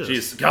 She is.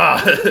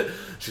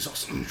 She's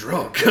also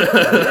drunk.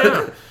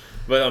 Yeah.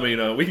 But I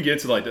mean, we can get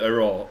into like the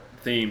overall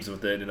themes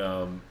with it,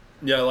 and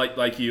yeah,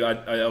 like you,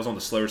 I was on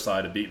the slower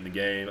side of beating the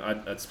game.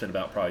 I'd spent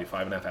about probably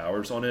 5.5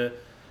 hours on it.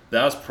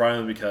 That was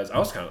primarily because I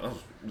was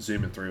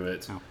zooming through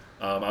it. Oh.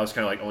 I was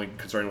kind of like only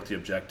concerned with the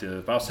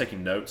objective. I was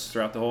taking notes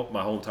throughout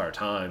my whole entire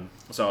time.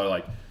 So I would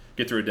like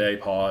get through a day,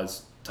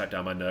 pause, type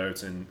down my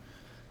notes, and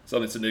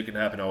something new can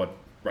happen. I would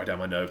write down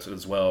my notes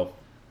as well.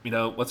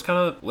 Let's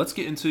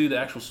get into the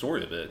actual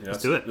story of it.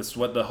 Let's do it. This is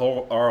what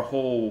our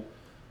whole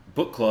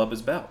book club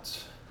is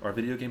about. Our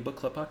video game book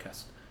club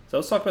podcast. So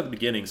let's talk about the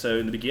beginning. So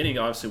in the beginning,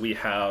 obviously, we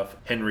have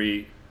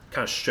Henry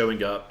kind of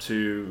showing up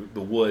to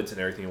the woods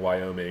and everything in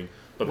Wyoming.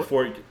 But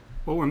before...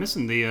 Well, we're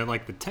missing the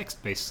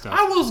text-based stuff.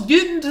 I was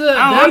getting to that,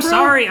 Deborah. I'm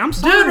sorry.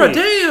 Deborah,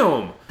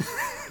 damn!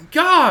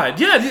 God,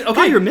 yeah,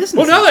 okay. You're missing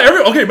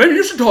okay, maybe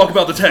you should talk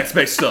about the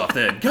text-based stuff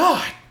then.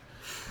 God!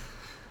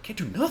 Can't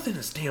do nothing in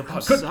this damn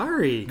podcast.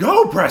 Sorry.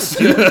 Go,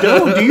 Preston!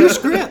 Go, do your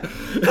script.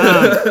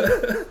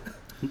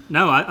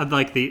 No, I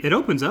like it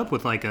opens up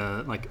with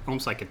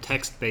almost like a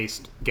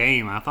text-based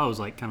game. I thought it was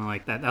like kind of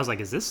like that. I was like,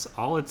 is this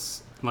all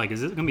it's like?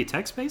 Is it going to be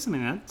text-based? I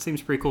mean, that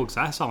seems pretty cool because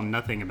I saw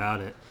nothing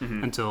about it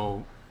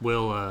until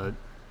Will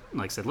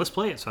said, let's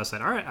play it. So I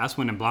said, all right, I just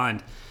went in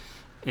blind.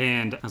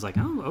 And I was like,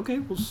 oh, okay.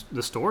 Well,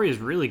 the story is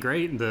really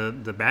great.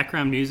 The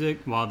background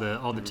music while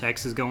all the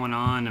text is going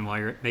on and while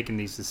you're making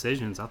these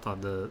decisions, I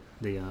thought the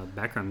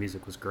background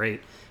music was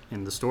great,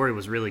 and the story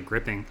was really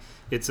gripping.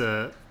 It's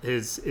a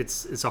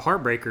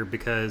heartbreaker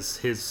because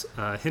his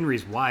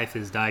Henry's wife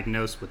is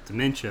diagnosed with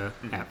dementia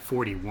at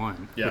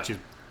 41, which is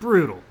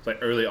brutal. It's like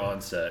early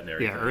onset and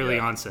everything. Yeah, early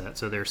onset.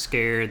 So they're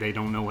scared. They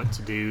don't know what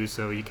to do.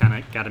 So you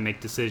kind of got to make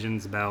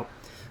decisions about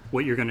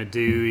what you're going to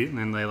do. And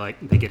then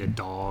they get a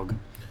dog.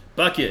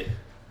 Bucket.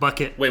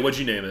 Wait, what'd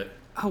you name it?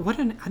 Oh, I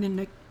didn't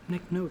make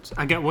notes.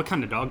 What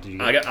kind of dog did you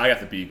get? I got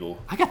the beagle.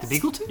 I got the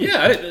beagle too?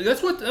 Yeah,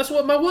 that's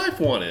what my wife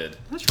wanted.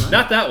 That's right.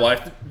 Not that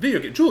wife, the video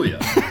game, Julia.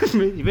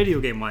 Video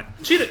game wife.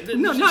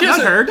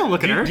 Not her. Don't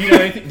look at her. Do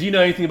you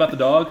know anything about the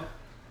dog?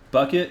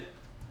 Bucket?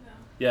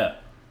 No.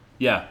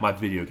 Yeah, my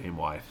video game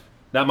wife.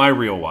 Not my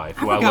real wife.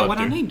 I forgot what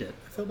I named it.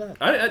 I feel bad.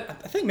 I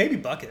think maybe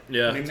Bucket.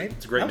 Yeah,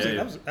 it's a great name.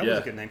 That was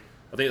a good name.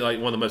 I think like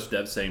one of the most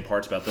devastating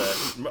parts about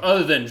that,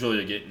 other than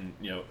Julia getting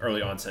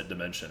early onset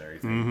dementia and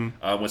everything,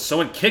 was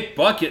someone kicked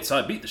Bucket, so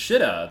I beat the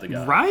shit out of the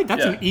guy. Right,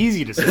 that's an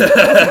easy decision.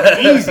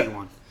 That's an easy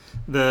one.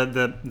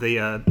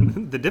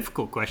 The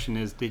difficult question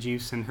is, did you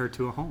send her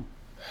to a home?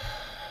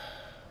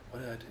 What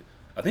did I do?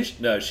 I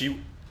think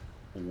she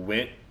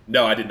went.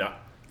 No, I did not.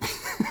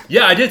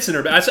 Yeah, I did send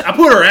her back. I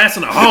put her ass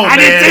in a home, man.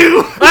 Did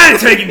too. I ain't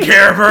taking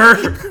care of her.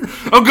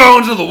 I'm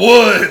going to the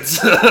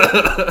woods.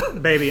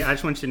 Baby, I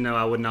just want you to know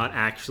I would not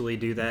actually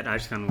do that. I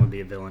just kind of want to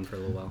be a villain for a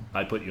little while.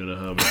 I'd put you in a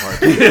home in a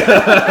heartbeat.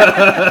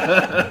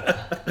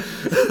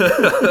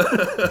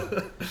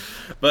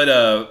 But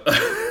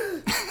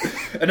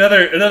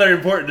another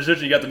important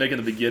decision you got to make in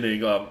the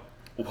beginning.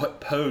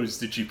 What pose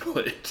did you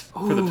put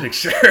for the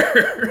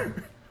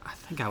picture? I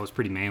think I was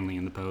pretty manly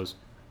in the pose.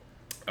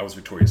 I was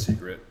Victoria's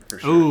Secret for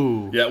sure.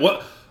 Ooh. Yeah.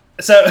 What?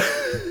 So,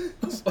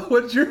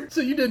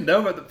 so you didn't know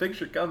about the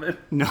picture coming?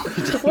 No.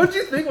 What did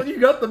you think when you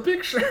got the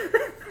picture?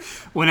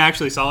 When I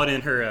actually saw it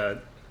in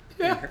her,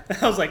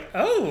 I was like,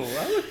 "Oh,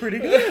 I look pretty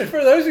good."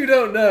 For those who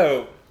don't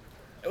know,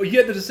 you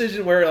get the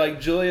decision where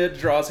like Julia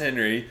draws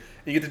Henry.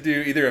 You get to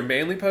do either a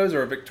manly pose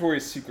or a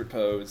Victoria's Secret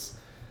pose.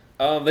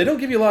 They don't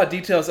give you a lot of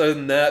details other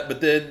than that,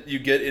 but then you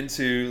get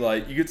into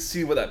like you get to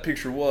see what that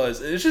picture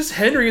was, and it's just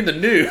Henry in the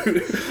nude.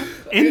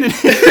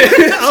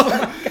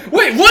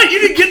 Wait, what?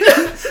 You didn't get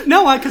that?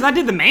 No, because I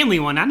did the manly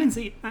one. I didn't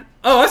see it.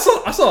 Oh, I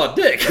saw a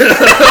dick.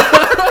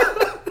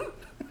 I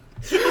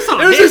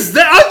saw It was just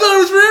that. I thought it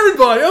was for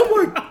everybody.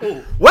 Oh my!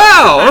 Oh.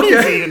 Wow. I Okay.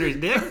 didn't see Henry's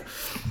dick.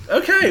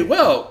 Okay.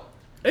 Well.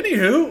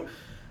 Anywho,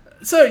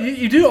 so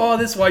you do all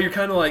this while you're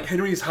kind of like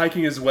Henry's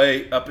hiking his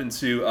way up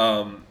into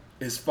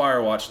his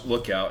Firewatch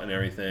lookout and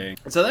everything.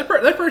 So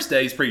that first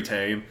day is pretty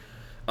tame.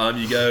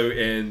 You go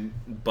and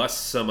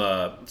bust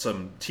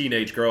some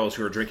teenage girls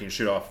who are drinking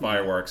shit off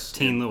fireworks.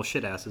 Teen little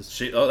shit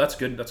asses. That's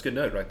good. That's a good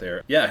note right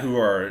there. Yeah, who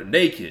are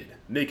naked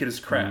as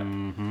crap.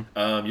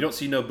 Mm-hmm. You don't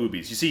see no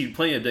boobies. You see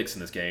plenty of dicks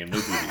in this game. No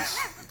boobies.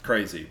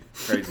 Crazy.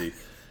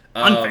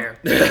 Unfair.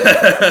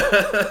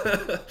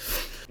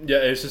 Yeah,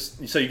 it's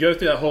just so you go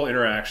through that whole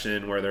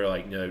interaction where they're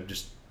like,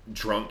 just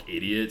drunk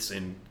idiots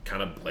and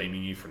kind of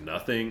blaming you for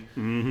nothing.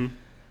 Mm-hmm.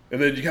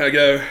 And then you kind of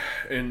go,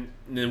 and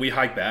then we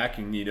hike back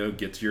and,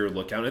 get to your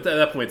lookout. And at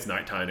that point, it's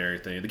nighttime and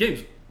everything. The game's,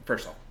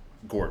 first off,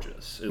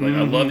 gorgeous. I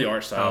love the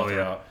art style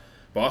throughout.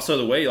 But also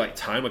the way,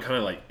 time would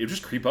kind of, it would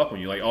just creep up on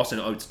you. All of a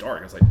sudden, it's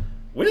dark. I was like,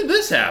 when did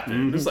this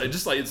happen? Mm-hmm.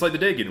 It's like the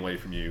day getting away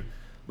from you.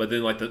 But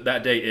then,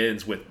 that day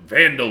ends with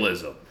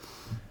vandalism.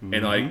 Mm-hmm.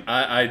 And,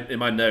 I in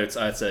my notes,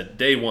 I said,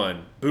 day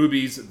one,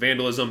 boobies,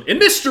 vandalism, and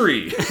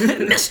mystery!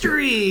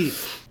 Mystery!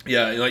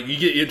 Yeah, you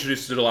get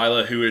introduced to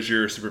Delilah, who is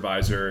your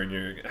supervisor, and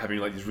you're having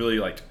these really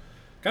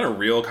kind of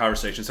real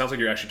conversations. Sounds like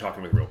you're actually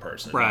talking with a real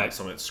person, right? Not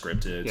someone that's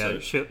scripted. Yeah,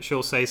 so.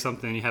 she'll say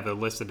something. You have a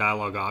list of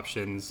dialogue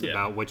options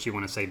about what you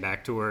want to say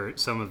back to her.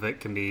 Some of it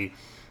can be,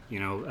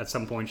 at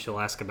some point she'll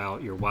ask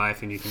about your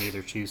wife, and you can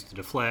either choose to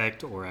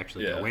deflect or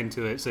actually go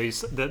into it. So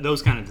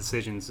those kind of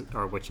decisions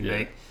are what you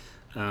make.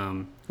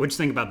 What do you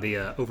think about the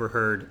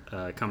overheard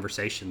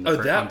conversation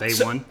on day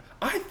one?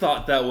 I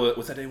thought that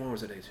was that day one or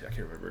was that day two? I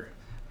can't remember.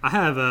 I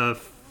have a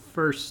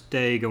first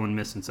day going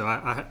missing, so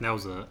I that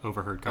was an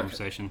overheard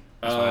conversation.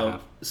 That's what I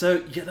have.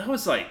 So yeah, that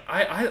was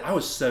I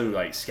was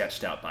so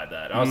sketched out by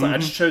that. I was I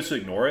just chose to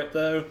ignore it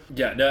though.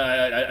 Yeah, no,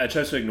 I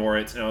chose to ignore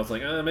it, and I was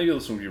like, maybe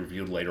this will be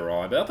revealed later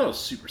on. But I thought it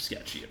was super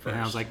sketchy at first.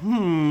 And I was like,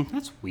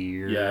 that's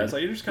weird. Yeah, it's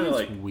you're just kind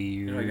of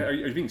weird. Are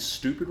you being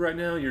stupid right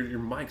now? Your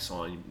mic's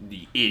on,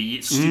 you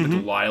idiot, stupid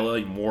Delilah,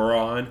 you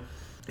moron.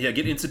 Yeah,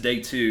 get into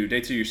day two. Day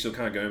two, you're still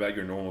kind of going about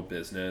your normal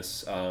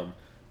business.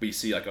 But you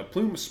see a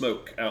plume of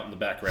smoke out in the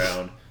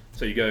background.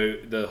 So you go,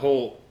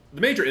 the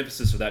major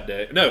emphasis of that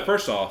day. No,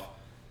 first off,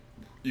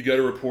 you go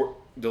to report.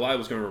 Delilah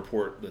was going to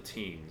report the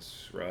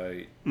teens,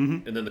 right?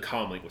 Mm-hmm. And then the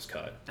comm link was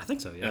cut. I think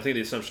so. Yeah. And I think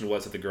the assumption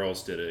was that the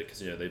girls did it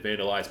because they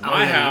vandalized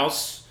my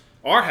house,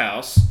 our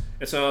house,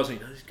 and so I was like,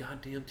 these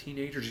goddamn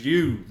teenagers,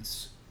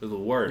 youths, they're the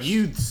worst.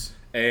 Youths.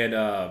 And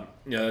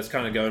it's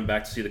kind of going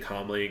back to see the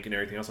comm link and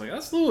everything. I was like,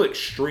 that's a little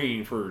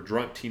extreme for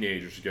drunk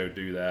teenagers to go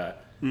do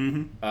that.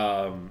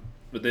 Mm-hmm.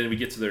 But then we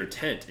get to their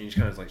tent and he's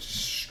kind of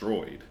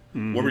destroyed.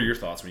 Mm-hmm. What were your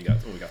thoughts when we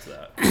got to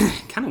that?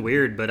 Kind of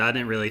weird, but I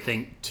didn't really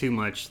think too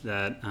much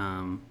that.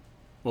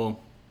 Well,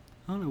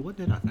 I don't know. What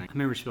did I think? I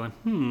remember she was like,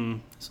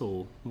 it's a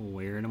little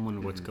weird. I wonder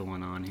what's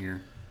going on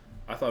here.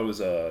 I thought it was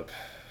I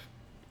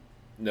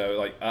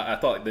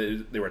thought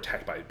they were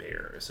attacked by a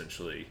bear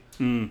essentially.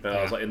 And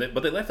I was like,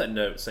 but they left that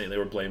note saying they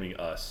were blaming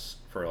us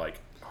for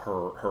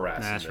her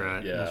harassing. That's them.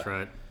 right. Yeah. That's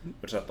right.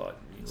 Which I thought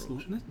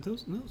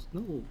those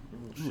little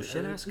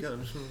shit asses.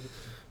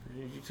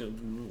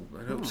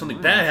 I hope something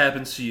bad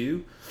happens to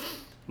you.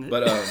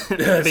 But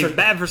it'd be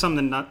bad for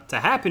something not to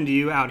happen to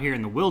you out here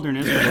in the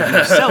wilderness with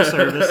no cell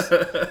service.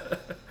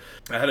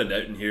 I had a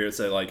note in here that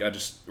said I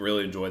just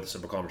really enjoyed the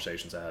simple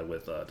conversations I had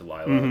with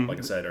Delilah. Like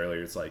I said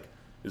earlier, it's this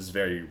is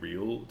very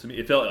real to me.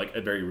 It felt like a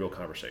very real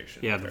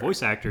conversation. Yeah, the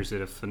voice actors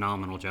did a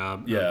phenomenal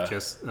job. Of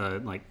just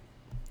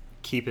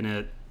keeping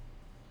it,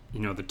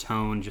 the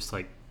tone just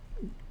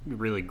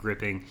really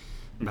gripping.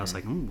 And I was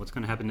like, what's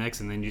going to happen next?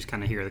 And then you just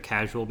kind of hear the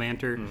casual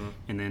banter,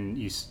 and then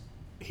you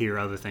hear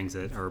other things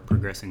that are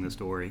progressing the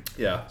story.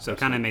 Yeah. So it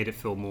kind of made it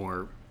feel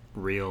more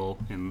real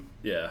and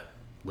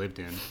lived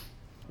in.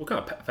 We'll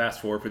kind of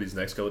fast forward for these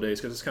next couple of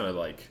days because it's kind of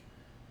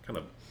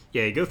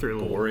yeah, you go through a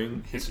little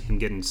boring. Him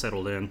getting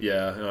settled in.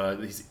 Yeah.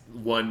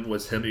 One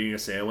was him eating a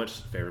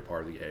sandwich. Favorite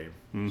part of the game.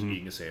 Just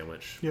eating a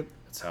sandwich. Yep.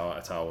 That's how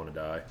I want to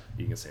die.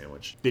 Eating a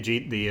sandwich. Did you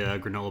eat the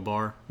granola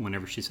bar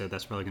whenever she said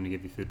that's probably going to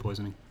give you food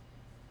poisoning?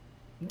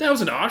 That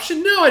was an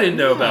option? No, I didn't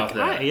know about that.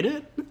 I ate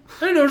it. I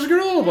didn't know it was a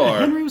granola bar.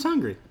 Henry was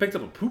hungry. I picked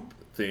up a poop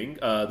thing.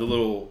 The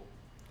little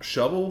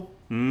shovel.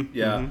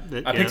 Yeah, I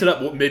Yeah. picked it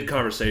up mid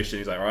conversation.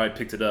 He's like, "All right,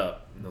 picked it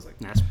up," and I was like,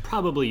 That's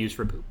probably used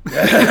for poop.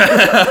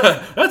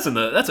 "That's in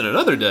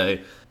another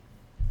day."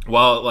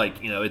 Well, like,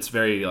 it's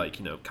very like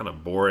kind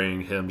of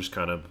boring. Him just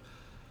kind of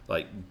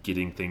like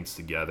getting things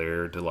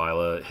together.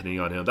 Delilah hitting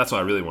on him. That's what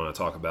I really want to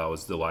talk about.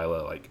 Was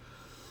Delilah like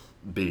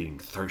being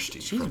thirsty?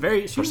 She was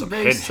very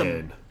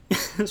hen.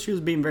 She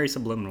was being very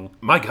subliminal.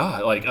 My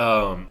God, like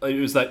it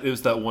was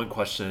that one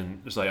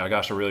question. It's like, oh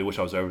gosh, I really wish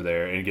I was over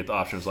there, and you get the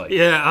options like,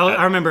 Yeah,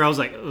 I remember. I was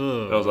like,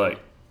 ugh. I was like,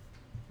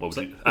 what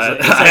would you?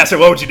 I asked her,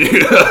 what would you do?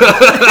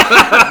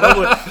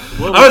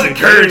 What I was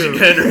encouraging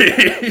Henry.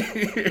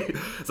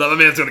 So the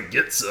man's gonna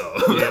get some.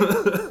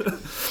 Yeah.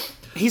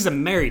 He's a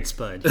married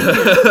spud.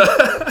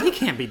 He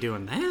can't be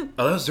doing that.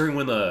 Oh, that was during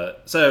when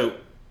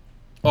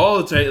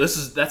all the day.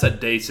 That's at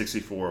day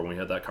 64 when we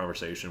had that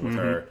conversation with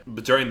her.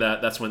 But during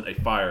that's when a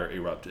fire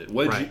erupted.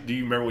 Do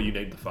you remember what you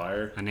named the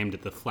fire? I named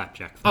it the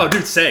Flapjack Fire. Oh,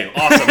 dude, same.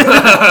 Awesome.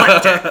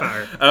 Flapjack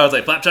Fire. I was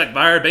like, Flapjack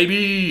Fire,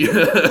 baby.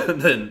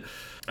 And then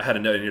I had a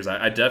note in here.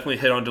 I definitely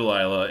hit on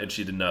Delilah, and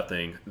she did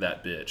nothing.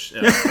 That bitch.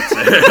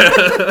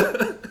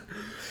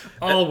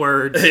 All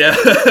words. Yeah.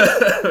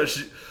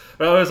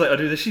 But I was like, oh,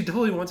 dude, she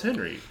totally wants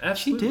Henry.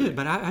 Absolutely. She did,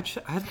 but I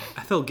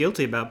felt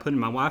guilty about putting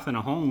my wife in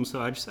a home,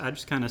 so I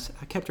just kind of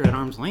kept her at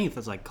arm's length. I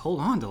was like, hold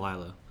on,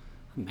 Delilah,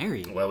 I'm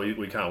married. Well, we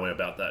kind of went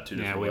about that two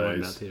different ways. Yeah, we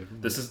went about two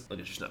different ways. This is, look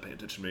at she's not paying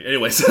attention to me.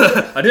 Anyways,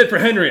 I did it for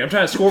Henry. I'm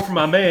trying to score for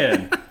my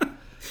man.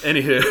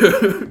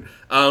 Anywho,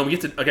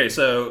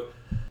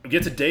 we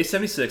get to day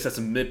 76. That's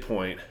a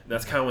midpoint.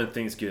 That's kind of when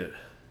things get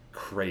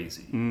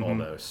crazy,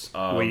 almost.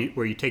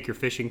 Where you take your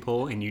fishing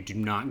pole and you do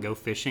not go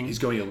fishing. He's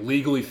going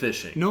illegally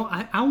fishing. No,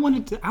 I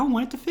wanted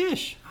to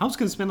fish. I was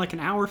going to spend like an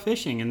hour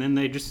fishing, and then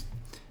they just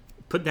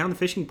put down the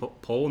fishing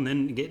pole and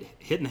then get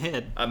hit in the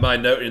head. My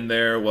note in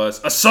there was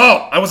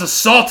assault. I was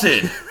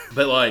assaulted.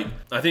 But like,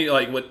 I think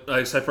like what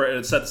I said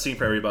set the scene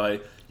for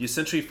everybody. You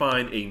essentially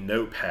find a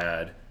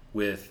notepad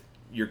with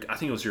I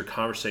think it was your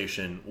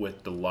conversation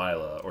with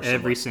Delilah or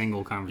every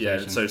single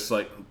conversation. Yeah, so it's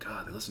like, oh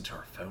God, they listen to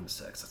our phone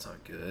sex. That's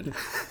not good.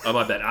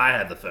 I bet I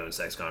had the phone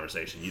sex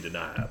conversation. You did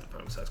not have the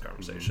phone sex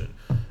conversation.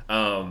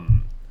 Wow,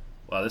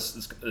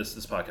 this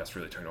podcast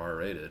really turned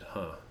R-rated,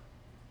 huh?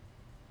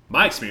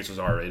 My experience was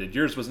R-rated.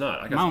 Yours was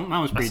not.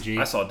 Mine was PG.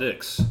 I saw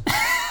dicks.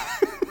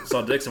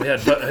 And we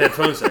had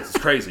phone sex. It's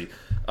crazy.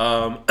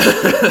 But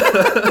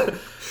then,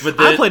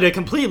 I played a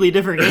completely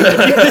different game.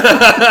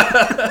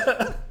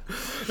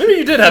 Maybe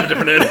you did have a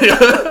different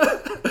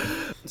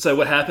idea. So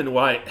what happened,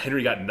 why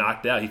Henry got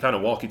knocked out, he found a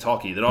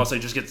walkie-talkie that also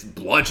just gets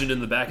bludgeoned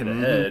in the back of the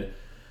head.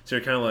 So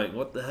you're kind of like,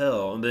 what the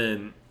hell? And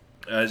then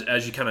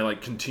as you kind of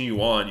like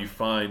continue on, you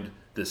find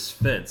this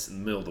fence in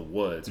the middle of the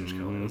woods. And you're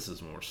just kind of like, this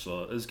is more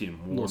sus. This is getting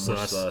more and more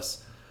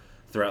sus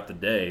throughout the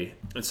day.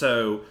 And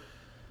so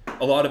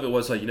a lot of it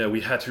was like,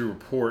 we had to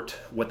report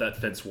what that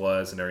fence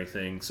was and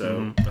everything.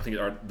 So I think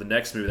the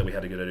next move that we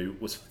had to go to do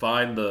was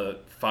find the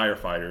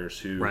firefighters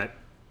who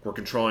were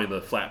controlling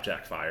the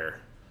Flapjack Fire.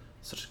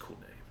 Such a cool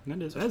name.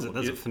 That's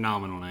a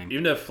phenomenal name.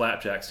 Even though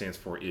Flapjack stands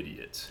for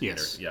idiot.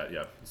 Yes.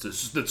 Yeah.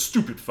 It's that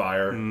stupid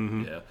fire.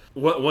 Yeah.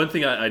 One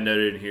thing I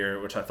noted in here,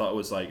 which I thought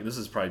was like, this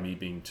is probably me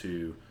being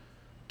too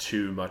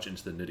much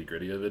into the nitty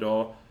gritty of it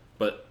all.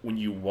 But when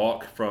you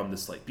walk from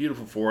this like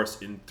beautiful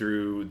forest in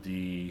through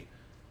the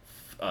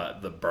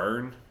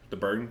burn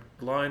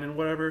line and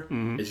whatever,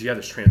 is you have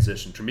this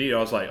transition. To me, I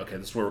was like, okay,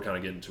 this is where we're kind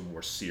of getting to a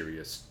more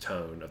serious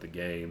tone of the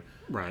game.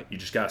 Right. You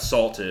just got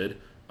assaulted.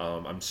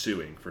 I'm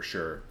suing for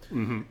sure.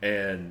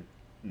 And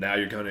now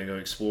you're kind of going to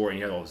explore, and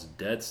you have all this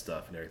dead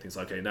stuff and everything. It's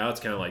like, okay, now it's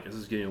kind of like, this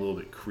is getting a little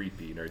bit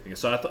creepy and everything.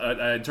 So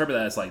I interpret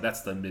that as like,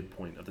 that's the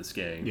midpoint of this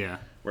game. Yeah.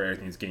 Where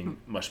everything's getting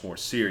much more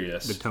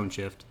serious. The tone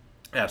shift.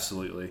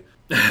 Absolutely.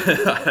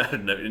 I had a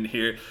note in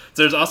here.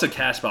 So there's also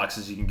cache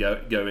boxes you can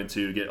go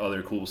into to get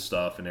other cool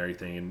stuff and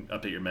everything and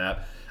update your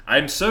map.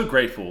 I'm so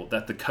grateful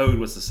that the code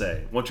was the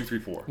same. 1, 2, 3,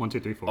 4. 1, 2,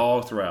 3, 4.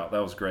 All throughout. That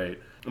was great.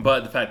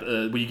 But the fact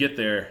that when you get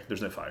there,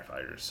 there's no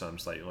firefighters. So I'm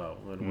just like, well,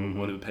 what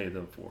do we pay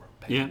them for?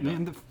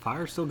 Man, the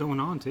fire's still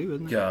going on too,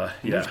 isn't it? Yeah.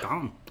 It's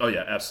gone. Oh,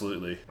 yeah,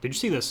 absolutely. Did you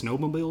see the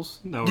snowmobiles?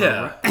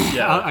 Yeah.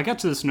 I got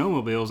to the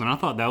snowmobiles, and I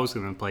thought that was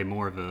going to play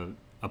more of a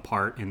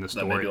part in the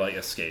story. Maybe like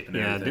escape and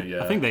everything.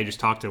 I think they just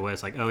talked away.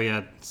 It's like, oh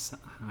yeah,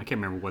 I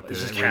can't remember what the it's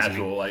just reasoning.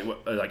 casual,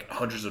 like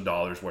hundreds of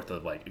dollars worth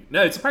of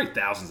no, it's probably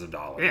thousands of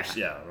dollars.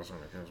 Yeah.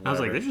 I was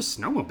like, there's just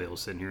snowmobiles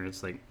sitting here.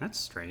 It's like, that's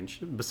strange.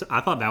 But I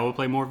thought that would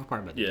play more of a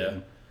part. But yeah,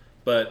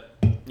 but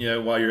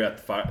while you're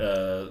at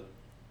the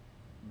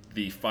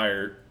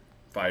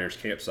firefighter's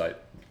campsite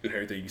and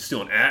everything, you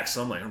steal an axe.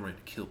 So I'm like, I'm ready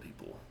to kill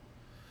people.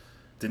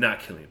 Did not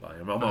kill anybody.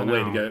 I'm on my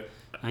way to go.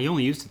 I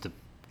only used it to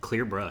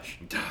clear brush.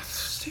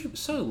 Dude,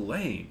 so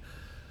lame.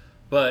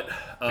 But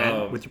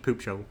with your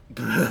poop shovel.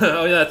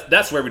 Oh yeah,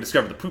 that's where we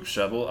discovered the poop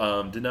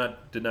shovel. Did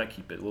not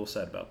keep it. A little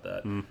sad about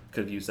that.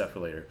 Could have used that for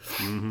later.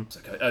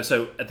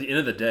 So at the end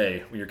of the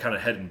day, when you're kind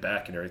of heading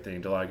back and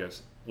everything, Delilah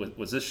goes,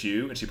 "Was this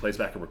you?" And she plays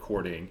back a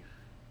recording,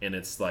 and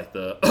it's like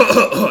the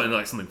and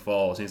like something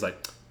falls, and he's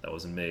like, "That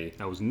wasn't me.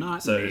 That was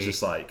not so me." It's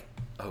just like,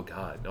 oh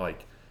God,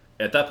 like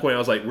At that point, I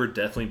was like, we're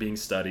definitely being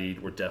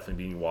studied. We're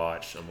definitely being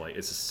watched. I'm like,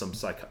 it's just some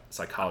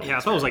psychology. Yeah, I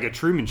thought it was like a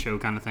Truman Show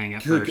kind of thing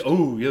at good. first.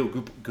 Oh,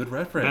 good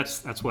reference.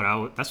 That's what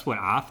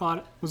I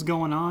thought was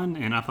going on,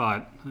 and I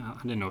thought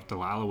I didn't know if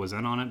Delilah was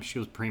in on it. But she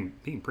was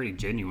being pretty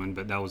genuine,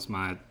 but that was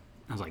I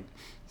was like,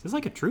 is this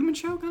like a Truman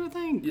Show kind of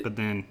thing? Yeah. But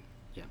then,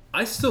 yeah,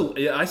 I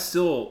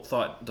still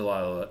thought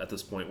Delilah at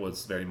this point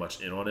was very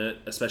much in on it,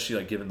 especially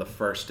like given the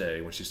first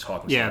day when she's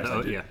talking.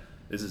 Yeah,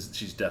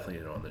 she's definitely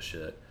in on this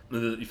shit.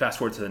 You fast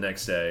forward to the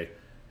next day,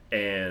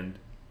 and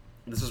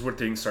this is where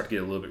things start to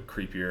get a little bit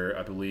creepier.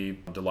 I believe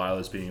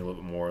Delilah's being a little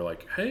bit more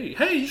like, hey,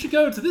 you should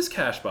go to this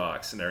cash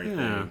box and everything.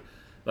 Yeah.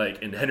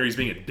 Like, and Henry's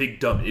being a big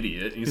dumb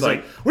idiot. And he's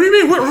like, what do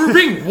you mean we're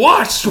being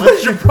watched? What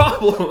is your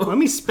problem? Let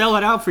me spell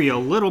it out for you a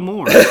little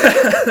more.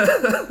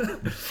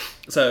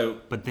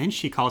 But then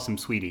she calls him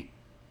sweetie.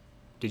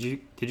 Did you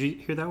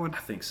hear that one? I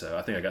think so.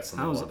 I think I got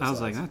something. I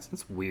was like,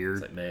 that's weird.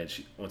 It's like, man,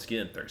 she once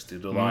again thirsty.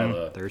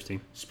 Delilah,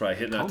 thirsty. She's probably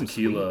hitting that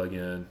tequila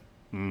again.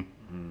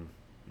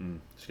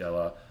 She got a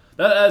lot.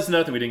 That's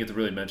another thing we didn't get to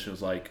really mention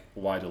was like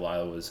why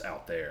Delilah was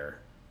out there.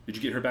 Did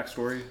you get her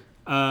backstory?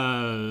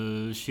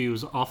 She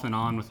was off and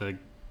on with a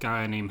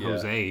guy named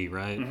Jose,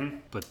 right? Mm-hmm.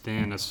 But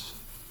then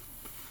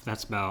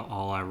that's about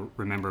all I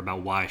remember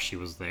about why she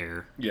was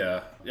there.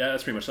 Yeah,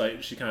 that's pretty much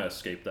like she kind of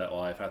escaped that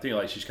life. I think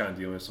like she's kind of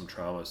dealing with some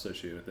trauma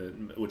associated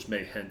with it, which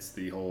may hence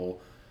the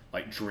whole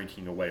like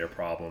drinking away her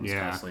problems,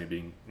 constantly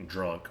being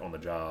drunk on the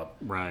job.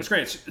 Right. It's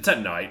great. It's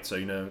at night, so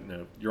you know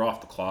you're off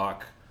the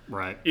clock.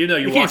 Right. You know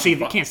you can't see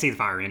the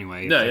fire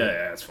anyway. No,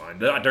 yeah, it's fine.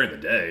 Not during the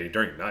day.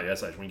 During the night,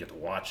 that's like when you get to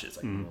watch it. It's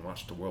like you want to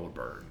watch the world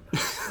burn.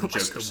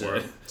 Joker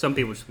said. Some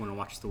people just want to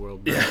watch the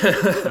world burn.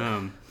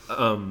 Yeah.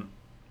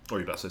 What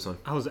were you about to say, son?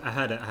 I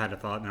had a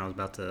thought and I was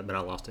about to, but I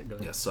lost it. Go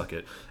ahead. Yeah, suck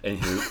it.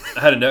 Anywho,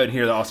 I had a note in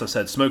here that also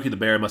said Smokey the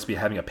Bear must be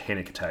having a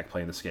panic attack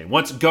playing this game.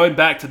 Once going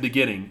back to the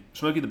beginning,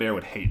 Smokey the Bear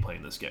would hate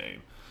playing this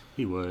game.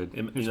 He would.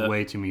 There's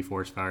way too many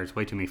forest fires,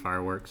 way too many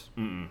fireworks.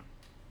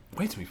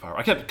 Way too many fireworks.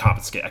 I kept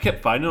confiscating. I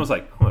kept finding. I was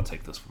like, I'm gonna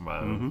take this for my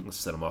own. Let's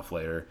set them off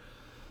later.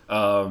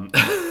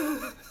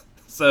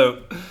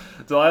 So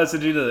Delilah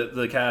sent you to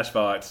the cash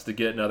box to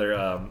get another.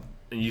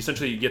 And you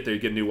essentially get there, you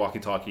get a new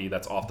walkie-talkie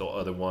that's off the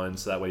other one,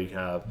 so that way you can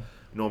have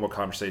normal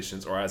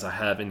conversations. Or as I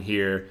have in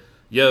here,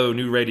 yo,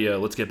 new radio,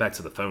 let's get back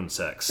to the phone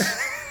sex.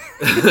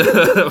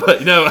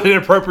 But, an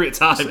inappropriate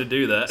time to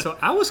do that. So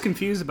I was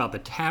confused about the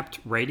tapped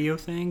radio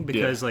thing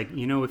because,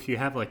 if you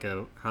have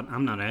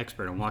I'm not an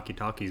expert on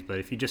walkie-talkies, but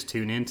if you just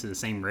tune into the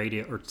same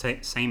radio or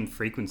same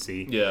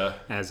frequency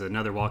as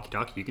another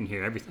walkie-talkie, you can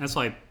hear everything. That's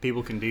why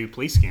people can do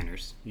police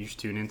scanners. You just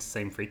tune into the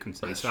same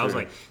frequency. That's true. I was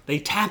like, they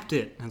tapped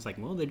it. And I was like,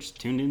 well, they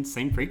just tuned in the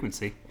same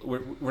frequency.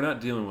 We're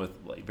not dealing with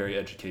very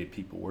educated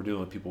people. We're dealing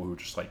with people who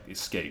just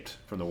escaped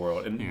from the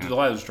world. And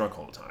Delilah was drunk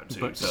all the time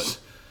too. So.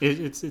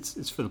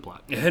 It's for the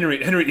plot.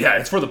 Henry,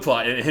 it's for the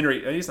plot. And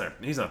Henry, he's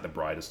not the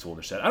brightest tool in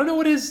the shed. I don't know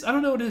what his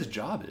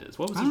job is.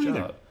 What was his job?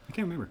 Either. I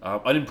can't remember.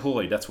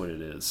 Unemployed. That's what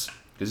it is.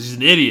 Because he's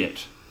an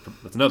idiot.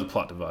 That's another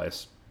plot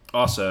device.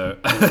 Also,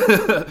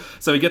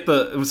 so we get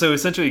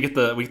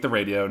the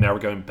radio. Now we're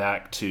going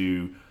back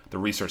to the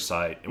research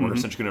site, and we're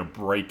essentially going to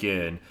break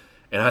in.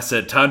 And I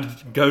said, time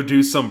to go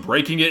do some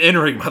breaking and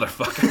entering,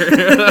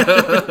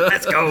 motherfucker.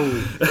 Let's go.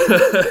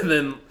 And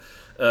then.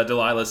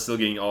 Delilah's still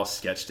getting all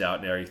sketched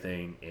out and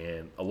everything,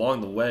 and along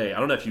the way, I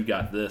don't know if you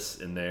got this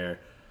in there,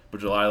 but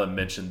Delilah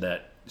mentioned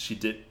that she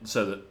did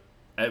so that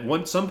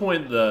at some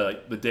point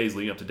the days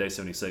leading up to day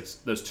 76,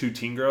 those two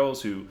teen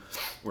girls who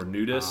were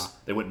nudists,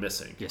 they went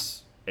missing.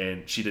 Yes,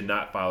 and she did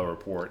not file a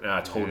report, and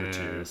I told her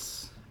to,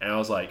 and I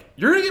was like,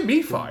 "You're gonna get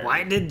me fired."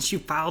 Why didn't you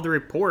file the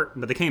report?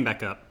 But they came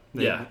back up.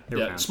 They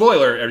were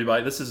Spoiler,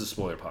 everybody. This is a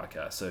spoiler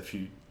podcast, so if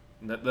you.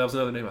 That was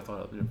another name I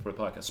thought of for the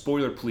podcast.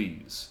 Spoiler,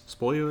 please.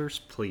 Spoilers,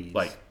 please.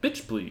 Like,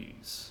 bitch,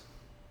 please.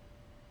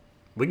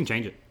 We can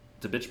change it.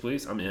 To bitch,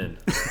 please? I'm in.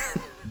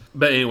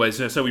 But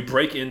anyways, so we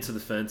break into the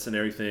fence and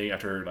everything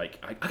after,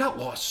 I got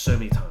lost so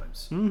many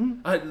times.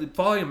 Mm-hmm.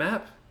 Following a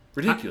map?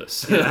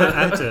 Ridiculous.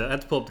 I had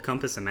to pull up the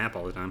compass and map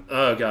all the time.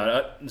 Oh,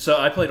 God. So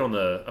I played on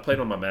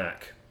my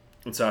Mac.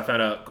 And so I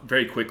found out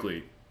very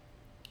quickly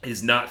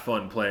it's not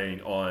fun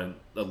playing on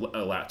a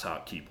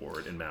laptop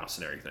keyboard and mouse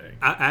and everything.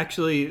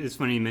 Actually, it's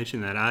funny you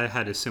mentioned that. I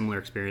had a similar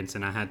experience,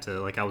 and I had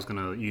to I was going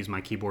to use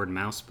my keyboard and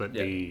mouse, but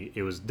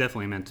it was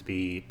definitely meant to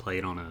be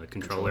played on a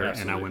controller,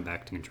 and I went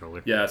back to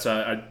controller. Yeah,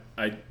 so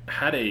I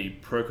had a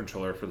Pro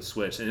controller for the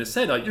Switch, and it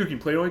said you can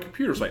play it on your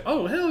computer. It's like,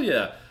 oh hell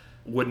yeah,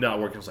 would not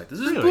work. I was like, this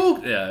is cool.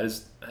 Yeah,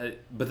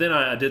 but then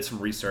I did some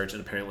research,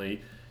 and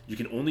apparently. You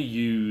can only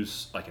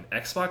use an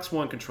Xbox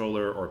One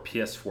controller or a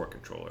PS4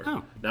 controller,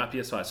 not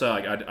PS5. So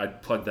I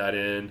plugged that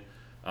in,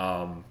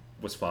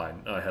 was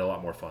fine. I had a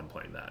lot more fun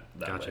playing that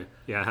gotcha. way.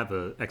 Yeah, I have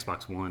a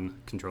Xbox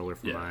One controller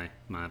for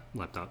my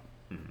laptop.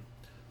 Mm-hmm.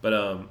 But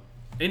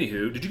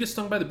anywho, did you get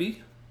stung by the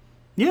bee?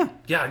 Yeah.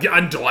 Yeah,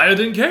 and Delilah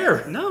didn't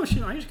care. No,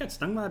 I just got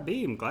stung by a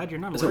bee. I'm glad you're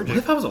not allergic. What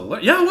if I was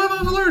allergic? Yeah, what if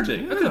I was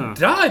allergic? I could have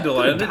died,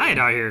 Delilah. Died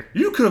out here.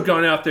 You could have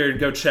gone out there and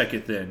go check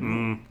it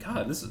then.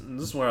 God, this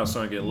is where I was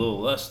starting to get a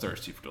little less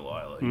thirsty for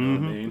Delilah. You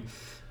know what I mean?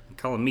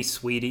 Calling me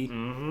sweetie.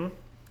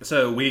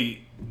 So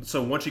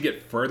once you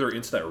get further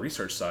into that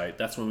research site,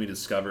 that's when we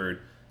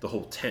discovered the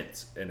whole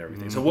tent and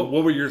everything. So what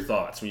were your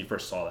thoughts when you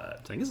first saw that?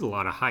 I think it's a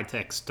lot of high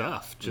tech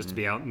stuff just to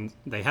be out, and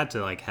they had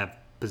to have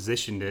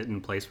positioned it in a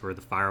place where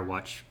the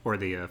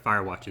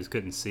firewatches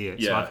couldn't see it.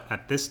 Yeah. So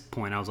at this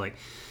point, I was like,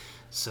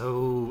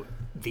 so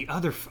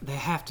they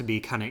have to be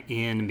kind of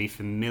in and be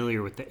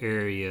familiar with the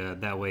area.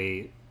 That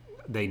way,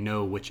 they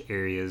know which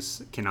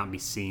areas cannot be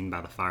seen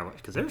by the firewatch,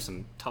 because there were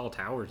some tall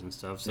towers and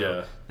stuff.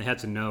 So they had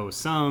to know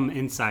some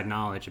inside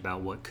knowledge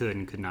about what could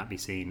and could not be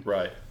seen.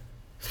 Right.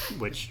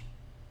 Which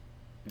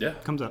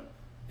comes up.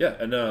 Yeah,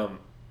 and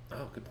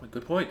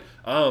good point.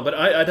 But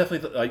I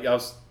definitely I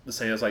was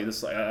saying, I was like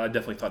this. I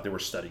definitely thought they were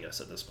studying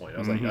us at this point. I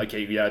was like,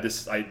 okay, yeah,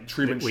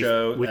 Truman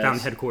Show. We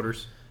found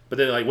headquarters. But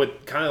then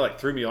what kind of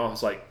threw me off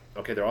was like,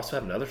 okay, they also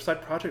have another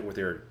side project where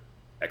they're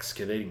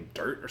excavating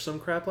dirt or some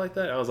crap like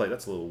that. And I was like,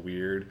 that's a little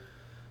weird.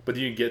 But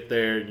then you get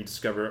there and you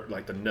discover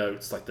the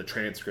notes, the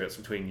transcripts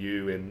between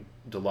you and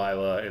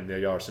Delilah, and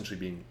they are essentially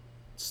being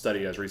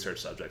studied as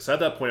research subjects. So at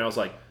that point, I was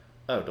like,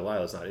 oh,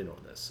 Delilah's not in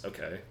on this.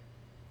 Okay.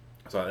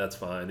 So that's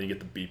fine. Then you get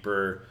the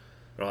beeper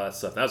and all that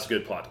stuff. That was a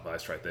good plot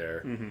device right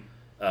there.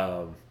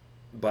 But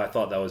I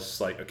thought that was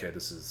just okay,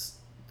 this is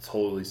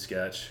totally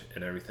sketch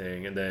and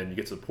everything. And then you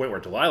get to the point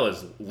where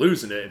Delilah's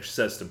losing it and she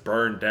says to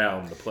burn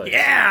down the place.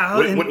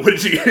 Yeah. What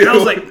did you do? I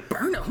was like,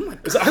 burn it? Oh my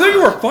God. I thought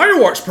you were a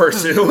fireworks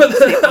person. It's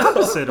the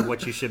opposite of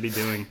what you should be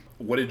doing.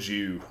 What did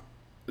you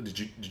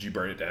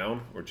burn it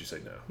down, or did you say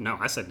no? No,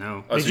 I said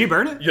no. Oh, did you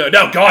burn it? Yeah,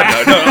 no,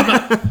 God, no. I'm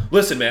not.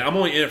 Listen, man, I'm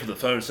only in it for the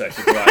phone sex.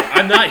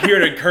 I'm not here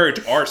to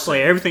encourage arson.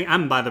 Everything.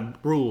 I'm by the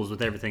rules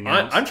with everything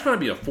else. I'm trying to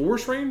be a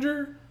forest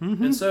ranger,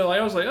 and so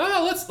I was like,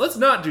 oh, let's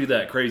not do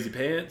that, crazy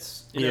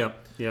pants.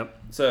 Yep.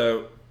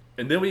 So,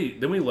 and then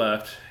we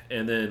left,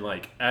 and then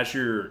as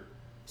you're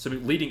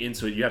leading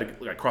into it, you had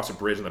to cross a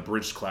bridge, and the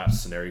bridge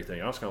collapses and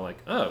everything. I was kind of like,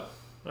 oh,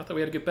 I thought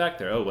we had to get back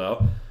there. Oh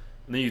well.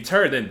 And then you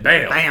turn, then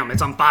bam,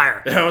 it's on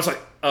fire. And I was like,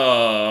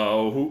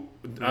 oh, who?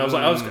 I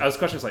was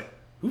questioning,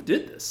 who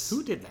did this?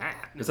 Who did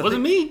that? It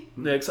wasn't me.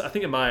 I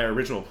think in my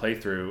original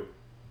the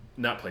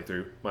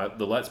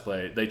Let's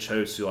Play, they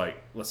chose to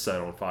let's set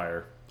it on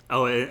fire.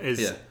 Oh,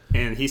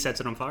 and he sets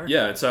it on fire?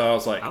 Yeah, and so I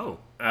was like, oh.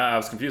 I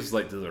was confused.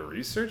 Do the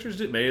researchers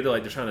do it? Maybe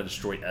they're trying to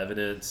destroy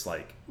evidence,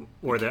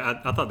 Or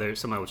I thought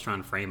somebody was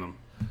trying to frame him.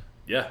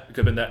 Yeah, it could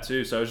have been that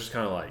too. So I was just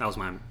kind of that was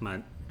my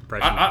impression.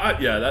 I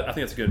think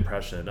that's a good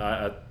impression.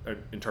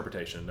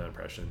 Interpretation, not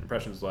impression.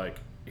 Impression's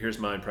here's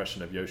my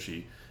impression of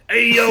Yoshi.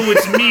 Hey yo,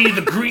 it's me,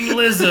 the green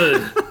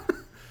lizard.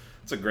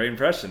 It's a great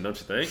impression, don't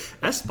you think?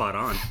 That's spot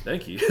on.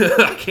 Thank you.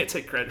 I can't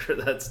take credit for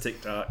that. It's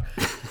TikTok.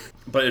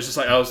 But it's just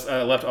I was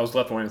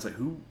left wondering. It's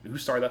who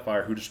started that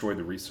fire? Who destroyed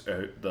the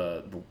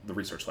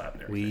research lab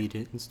and everything? We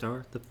didn't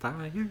start the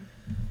fire.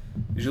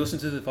 Did you listen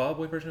to the Fall Out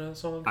Boy version of the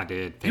song? I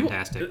did.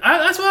 Fantastic.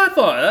 That's what I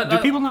thought. Do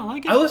people not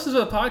like it? I listened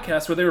to a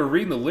podcast where they were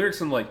reading the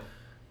lyrics, and I'm like,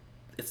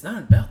 it's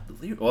not about the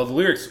lyrics. Well, the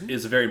lyrics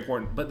is very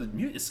important, but the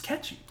music is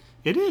catchy.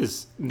 It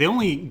is. The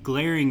only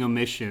glaring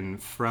omission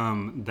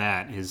from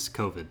that is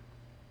COVID.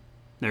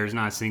 There's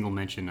not a single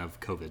mention of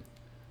COVID.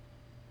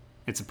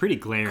 It's a pretty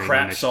glaring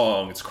crap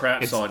song. It's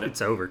crap song.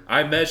 It's over.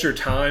 I measure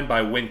time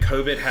by when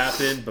COVID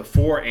happened,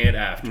 before and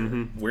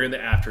after. We're in the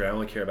after. I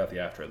only care about the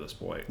after at this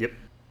point. Yep.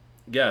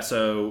 Yeah,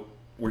 so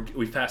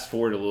we fast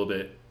forward a little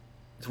bit.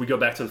 So we go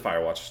back to the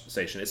Firewatch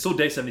station. It's still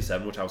day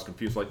 77, which I was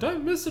confused. Did I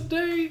miss a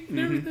day and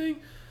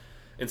everything?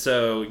 And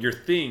so your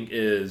thing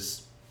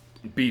is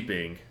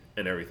beeping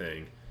and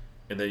everything.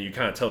 And then you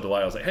kind of tell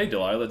Delilah, I was like, hey,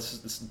 Delilah,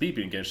 it's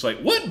beeping again. She's like,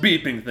 what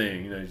beeping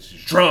thing?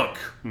 She's drunk.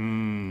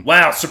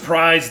 Wow,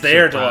 surprise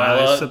there,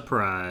 Delilah.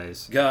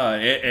 Surprise. God,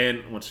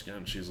 and once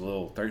again, she's a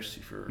little thirsty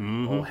for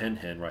old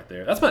Hen right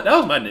there. That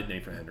was my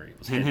nickname for Henry.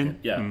 Hen?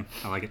 Yeah.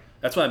 I like it.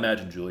 That's what I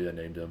imagine Julia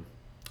named him.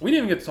 We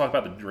didn't even get to talk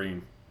about the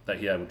dream that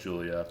he had with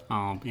Julia.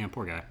 Oh, yeah,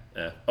 poor guy.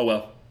 Yeah. Oh,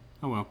 well.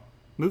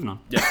 Moving on.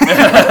 Yeah.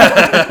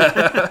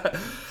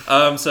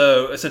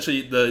 So,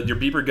 essentially, your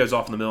beeper goes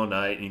off in the middle of the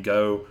night, and you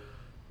go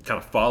kind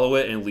of follow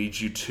it, and it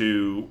leads you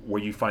to where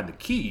you find the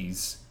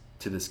keys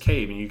to this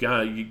cave, and you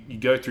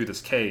go through this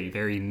cave.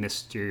 Very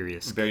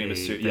mysterious. Very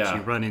mysterious. That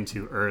you run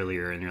into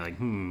earlier, and you're like,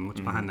 what's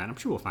behind that? I'm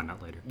sure we'll find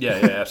out later. Yeah,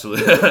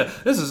 absolutely.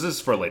 This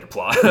is for a later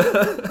plot.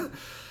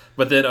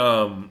 But then,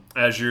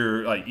 as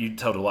you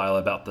tell Delilah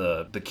about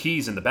the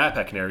keys in the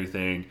backpack and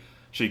everything,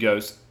 she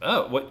goes,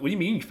 "Oh, what do you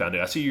mean you found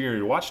it? I see you're in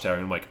your watchtower."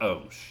 And I'm like,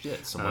 "Oh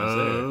shit, someone's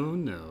there." Oh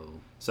no.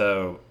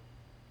 So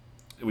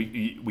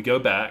we go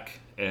back,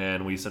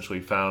 and we essentially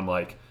found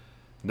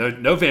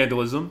no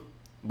vandalism,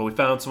 but we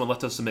found someone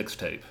left us a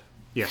mixtape.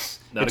 Yes.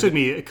 It took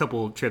me a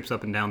couple trips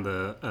up and down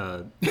the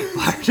tower.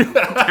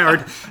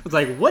 I was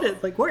like, where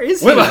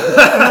is he? I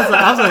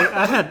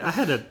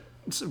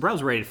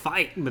was ready to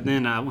fight, but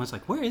then I was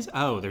like, where is?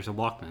 Oh, there's a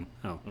Walkman.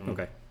 Oh,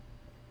 okay.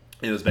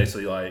 It was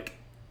basically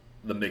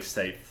the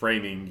mixtape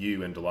framing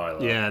you and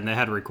Delilah. Yeah, and they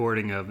had a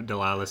recording of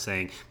Delilah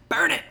saying,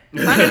 "Burn it!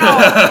 Burn it all!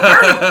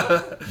 Burn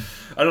it!"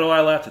 I don't know why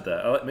I laughed at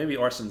that. Maybe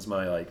arson's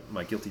my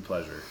guilty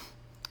pleasure.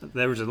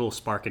 There was a little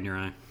spark in your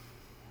eye.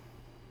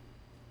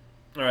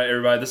 All right,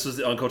 everybody. This was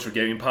the Uncultured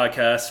Gaming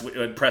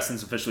Podcast.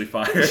 Preston's officially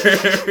fired.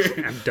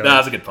 I'm done. That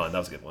was a good pun. That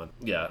was a good one.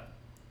 Yeah.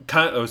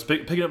 I was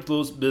picking up a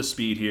little bit of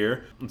speed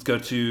here. Let's go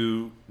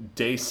to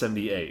day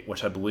 78,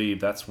 which I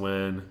believe that's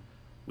when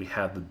we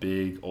had the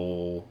big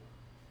old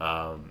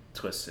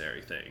twist and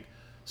everything.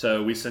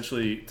 So we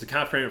essentially, to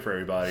kind of frame it for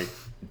everybody,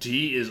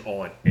 Dee is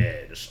on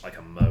edge like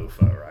a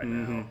mofo right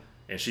now.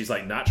 And she's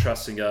like not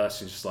trusting us.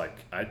 She's just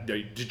like,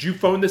 did you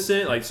phone this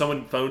in? Like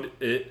someone phoned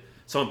it.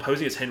 Someone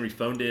posing as Henry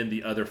phoned in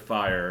the other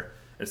fire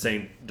and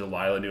saying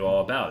Delilah knew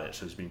all about it.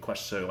 So it's being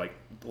questioned. So like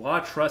a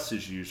lot of trust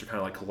issues are kind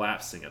of like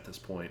collapsing at this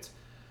point.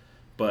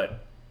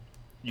 But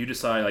you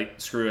decide like,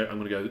 screw it, I'm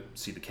gonna go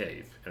see the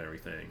cave and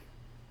everything.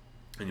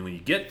 And when you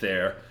get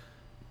there,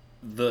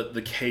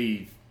 the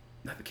cave,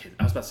 not the cave.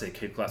 I was about to say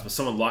cave collapsed, but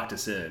someone locked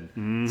us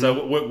in.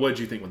 So what did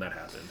you think when that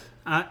happened?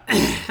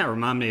 That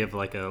remind me of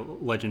like a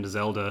Legend of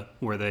Zelda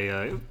where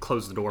they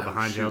closed the door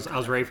behind you. I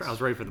was ready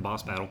for the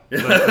boss battle,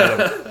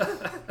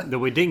 but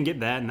we didn't get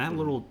that, and that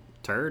little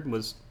turd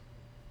was.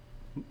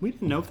 We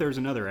didn't know if there was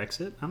another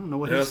exit. I don't know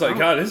what. I was like,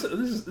 God,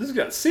 this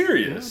got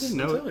serious. Yeah, I didn't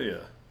know. I'm telling you.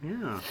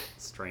 Yeah,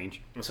 it's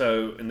strange.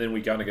 So and then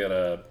we kind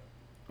of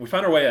we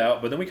find our way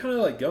out, but then we kind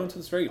of like go into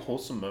this very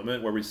wholesome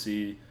moment where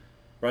we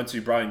run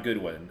to Brian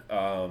Goodwin.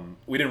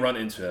 We didn't run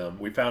into him.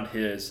 We found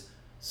his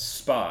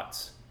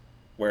spot.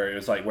 Where it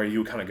was like where you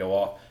would kind of go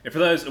off, and for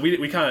those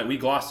we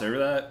glossed over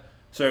that.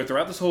 So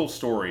throughout this whole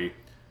story,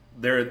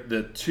 there are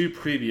the two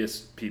previous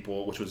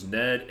people, which was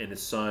Ned and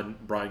his son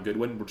Brian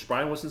Goodwin. Which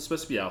Brian wasn't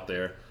supposed to be out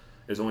there;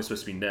 it was only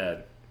supposed to be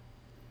Ned.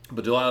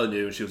 But Delilah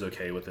knew, and she was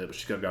okay with it, but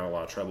she could have gotten in a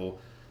lot of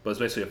trouble. But it's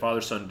basically a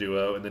father-son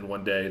duo, and then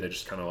one day they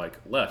just kind of like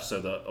left.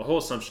 So the whole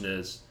assumption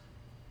is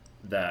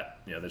that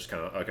they're just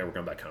kind of okay, we're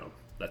going back home.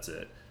 That's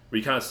it.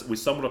 We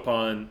stumbled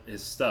upon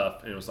his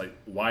stuff, and it was like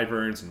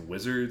wyverns and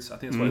wizards. I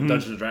think that's what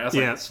Dungeons and Dragons.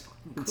 I was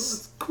like,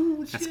 that's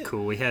cool. That's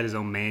cool. He had his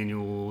own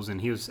manuals, and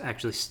he was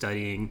actually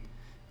studying,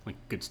 like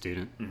good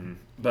student.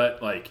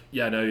 But like,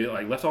 he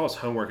left all his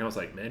homework, and I was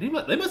like, man,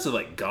 they must have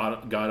like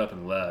got up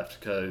and left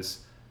because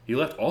he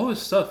left all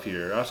his stuff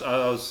here. I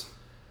was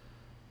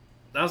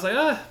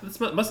like,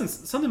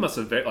 something must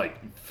have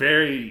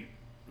very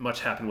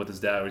much happened with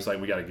his dad. He's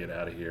like, we got to get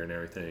out of here and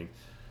everything.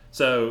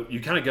 So you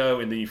kind of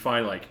go, and then you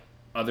find like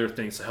other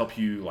things to help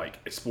you like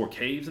explore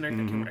caves and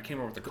everything. I can't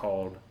remember what they're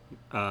called.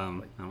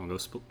 I don't go.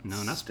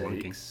 No, not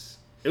spelunking.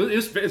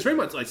 It's very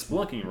much like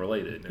spelunking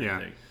related and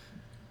everything.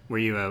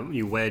 Where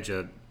you wedge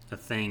a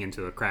thing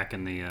into a crack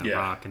in the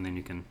rock, and then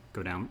you can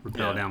go down,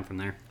 rappel down from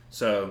there.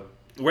 So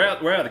we're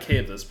out of the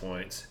cave at this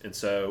point, and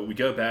so we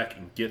go back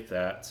and get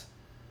that.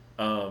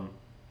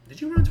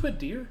 Did you run into a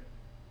deer?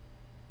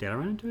 Did I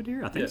run into a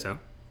deer? I think so.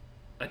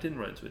 I didn't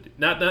run into a deer.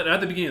 Not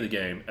at the beginning of the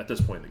game. At this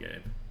point in the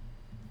game,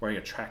 wearing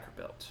a tracker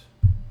belt.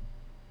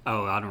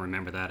 Oh, I don't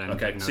remember that.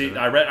 Okay, see,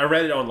 I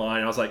read it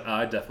online. I was like,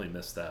 I definitely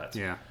missed that.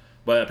 Yeah.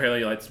 But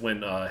apparently, like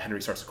when Henry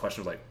starts the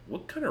question, I was like,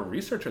 what kind of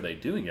research are they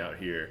doing out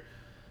here?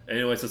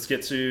 Anyways, let's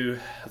get to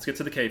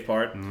the cave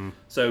part.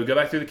 So we go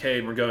back through the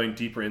cave. We're going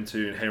deeper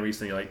into, and Henry's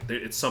thinking like,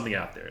 it's something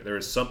out there. There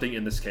is something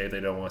in this cave they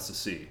don't want us to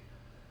see.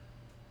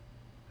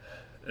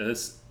 And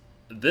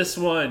this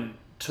one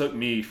took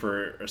me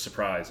for a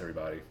surprise,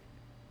 everybody.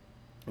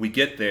 We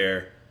get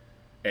there,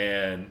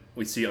 and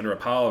we see under a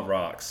pile of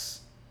rocks,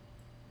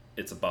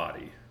 it's a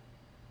body.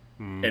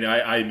 And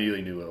I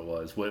immediately knew what it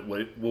was. What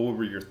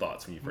were your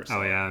thoughts when you first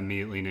saw it? Oh, yeah, I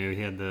immediately knew.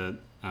 He had the...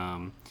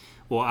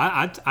 well,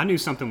 I knew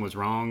something was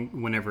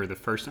wrong whenever the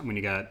first time when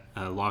you got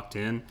locked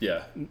in.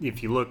 Yeah.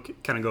 If you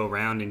look, kind of go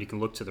around and you can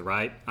look to the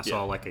right, I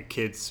saw like a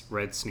kid's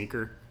red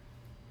sneaker.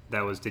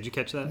 Did you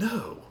catch that?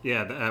 No.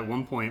 Yeah, at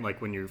one point,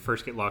 like when you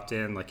first get locked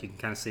in, like you can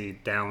kind of see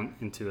down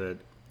into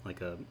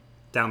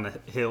down the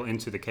hill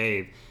into the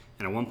cave,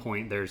 and at one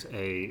point there's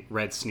a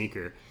red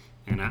sneaker,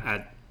 and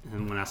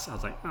and when I was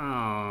like, oh,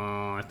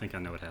 I think I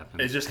know what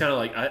happened. It's just kind of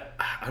like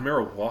I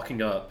remember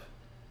walking up,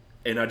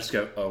 and I just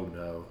go, oh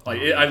no!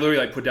 I literally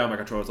like put down my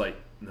controller. I was like,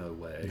 no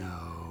way.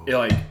 No. It,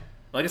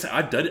 like I said,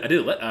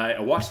 I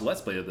watched the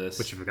Let's Play of this.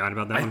 But you forgot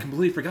about that. I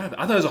completely forgot about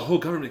it. I thought it was a whole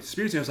government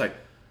experience. And I was like,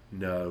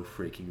 no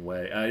freaking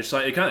way.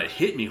 It kind of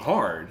hit me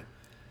hard.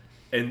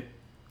 And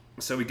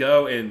so we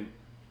go, and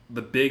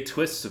the big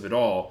twist of it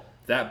all,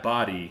 that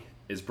body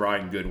is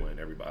Brian Goodwin,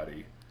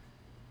 everybody.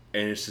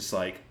 And it's just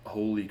like,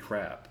 holy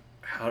crap.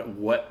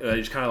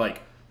 Just kind of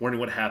like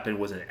wondering what happened.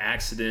 Was it an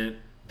accident?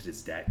 Did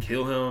his dad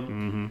kill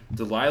him?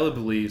 Delilah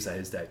believes that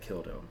his dad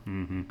killed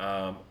him.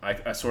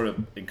 I sort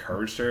of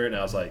encouraged her, and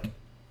I was like,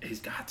 he's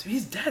got to.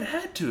 His dad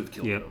had to have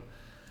killed him.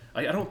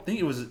 I don't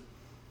think it was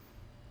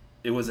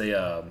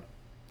a...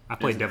 I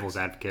played devil's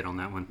advocate on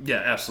that one.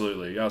 Yeah,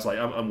 absolutely. I was like,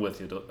 I'm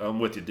with you. I'm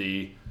with you,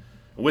 D.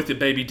 I'm with you,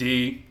 baby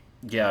D.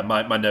 Yeah,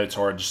 my notes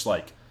are just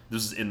like,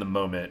 this is in the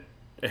moment.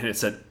 And it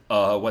said,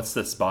 what's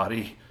this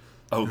body?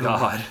 oh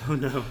God, Oh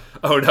no.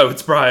 oh no,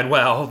 it's Brian.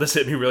 Wow, this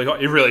hit me really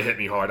hard. It really hit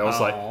me hard. I was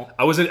like, Aw.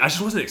 I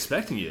just wasn't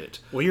expecting it.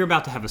 Well, you're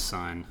about to have a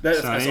son.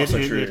 That's also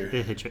it, true.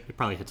 It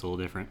probably hits a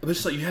little different. But it's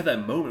just like you have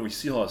that moment where you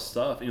see all this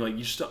stuff, and you're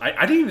like,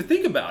 I didn't even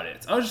think about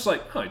it. I was just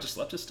like, oh, he just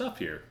left his stuff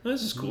here.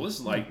 This is cool. This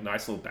is like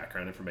nice little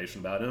background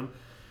information about him.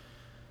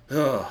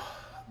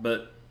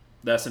 But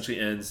that essentially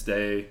ends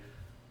day.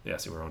 Yeah,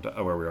 see, where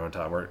we're on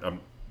time. We're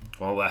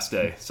well, last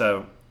day.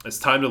 So it's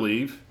time to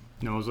leave.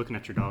 No, I was looking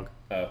at your dog.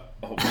 Oh.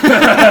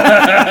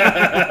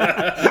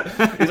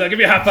 He's like, give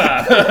me a high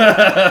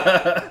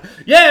five.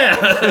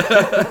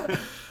 Yeah.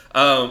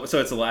 So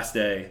it's the last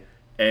day,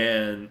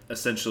 and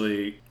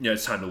essentially,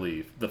 it's time to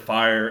leave. The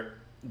fire,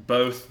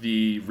 both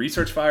the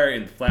research fire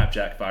and the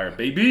flapjack fire,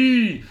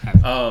 baby,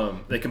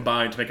 they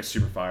combine to make a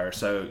super fire.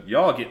 So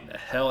y'all get the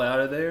hell out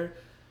of there.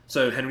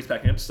 So Henry's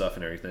packing up stuff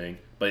and everything,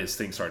 but his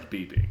thing starts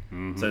beeping.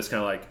 Mm-hmm. So it's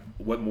kind of like,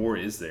 what more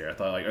is there? I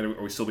thought, like,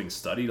 are we still being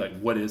studied? Like,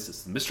 what is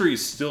this? The mystery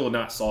is still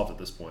not solved at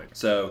this point.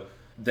 So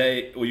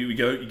you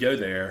go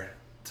there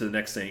to the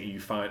next thing, and you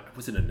find,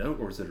 was it a note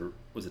or was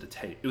it a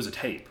tape? It was a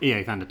tape. Yeah,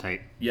 you found a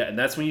tape. Yeah, and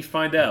that's when you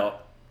find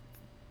out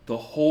the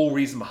whole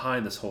reason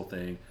behind this whole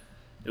thing.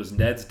 It was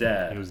Ned's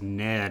dad. It was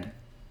Ned.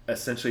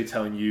 Essentially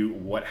telling you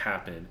what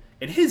happened.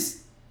 And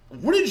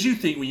what did you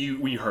think when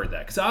you heard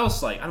that? Because I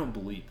was like, I don't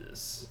believe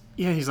this.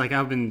 Yeah, he's like,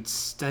 I've been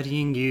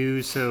studying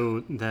you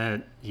so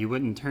that you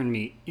wouldn't turn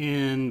me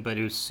in, but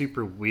it was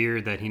super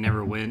weird that he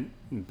never went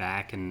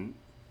back and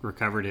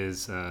recovered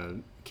his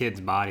kid's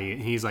body.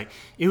 And he's like,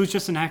 it was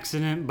just an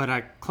accident, but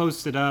I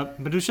closed it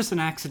up, but it was just an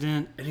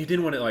accident. And he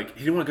didn't want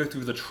to go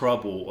through the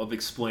trouble of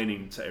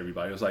explaining to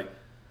everybody. It was like,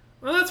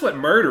 well, that's what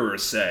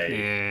murderers say.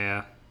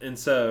 Yeah. And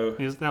so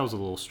that was a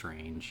little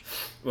strange.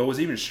 What was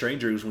even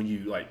stranger was when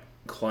you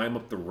climb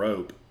up the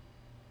rope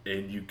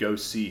and you go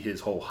see his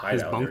whole hideout.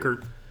 His bunker.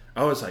 There.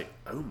 I was like,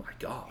 oh my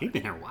God. He'd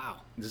been here a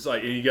while. Just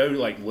and you go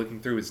looking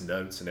through his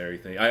notes and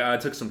everything. I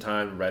took some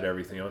time and read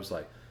everything. I was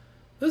like,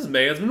 this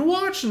man's been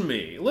watching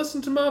me.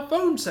 Listen to my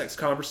phone sex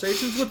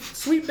conversations with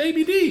sweet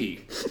baby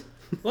D.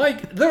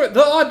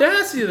 The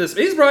audacity of this.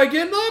 He's probably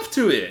getting off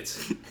to it.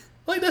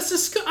 That's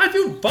just, I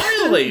feel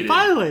violated.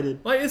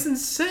 Violated. It's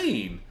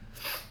insane.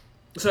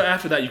 So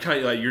after that, you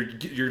kind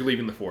of you're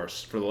leaving the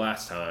forest for the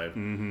last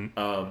time.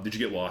 Mm-hmm. Did you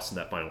get lost in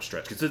that final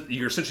stretch? Because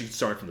you're essentially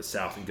starting from the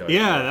south and going.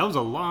 Yeah, that was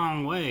a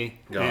long way.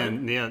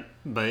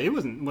 But it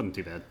wasn't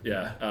too bad.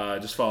 Yeah,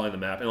 just following the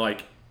map,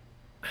 and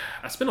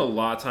I spent a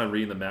lot of time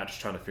reading the map, just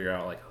trying to figure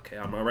out okay,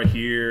 I'm right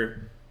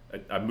here.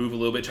 I move a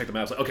little bit, check the map.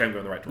 I was like, okay, I'm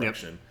going the right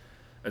direction. Yep.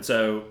 And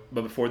so,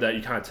 but before that,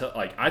 you kind of tell.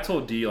 I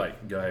told Dee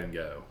go ahead and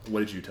go. What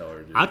did you tell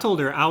her to do? I told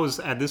her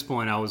at this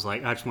point I was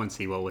like, I just want to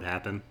see what would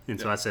happen,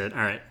 and so I said, all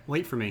right,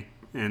 wait for me.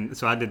 And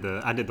so I did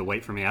the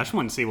wait for me. I just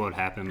wanted to see what would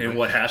happen. And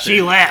what happened?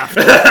 She laughed.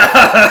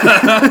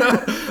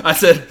 I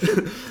said,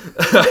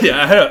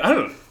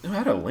 yeah, I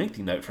had a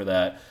lengthy note for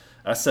that.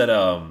 I said,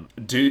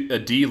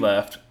 D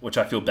left, which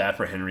I feel bad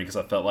for Henry because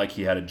I felt like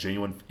he had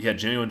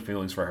genuine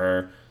feelings for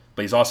her,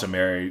 but he's also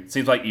married. It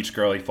seems like each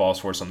girl he falls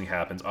for, something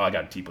happens. Oh, I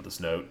got to keep with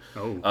this note.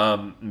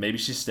 Oh. Maybe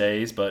she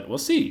stays, but we'll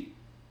see.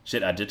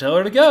 Shit, I did tell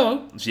her to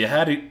go. She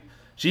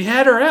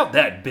had her out,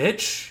 that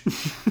bitch.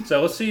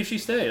 So let's see if she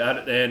stayed.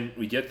 And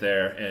we get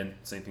there, and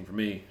same thing for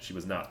me. She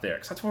was not there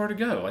because I told her to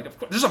go. Of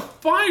course, there's a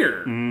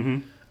fire.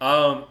 Mm-hmm.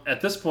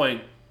 At this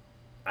point,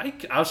 I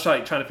was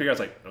trying to figure out. I was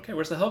like, okay,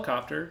 where's the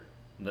helicopter?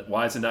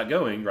 Why is it not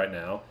going right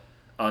now?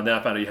 Then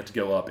I found out you have to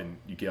go up and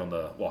you get on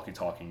the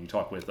walkie-talkie. You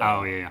talk with.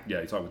 You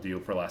talk with Dee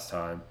for the last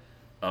time.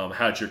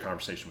 How did your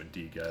conversation with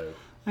Dee go?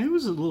 It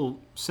was a little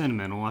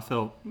sentimental. I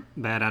felt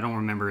bad. I don't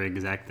remember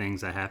exact things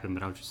that happened,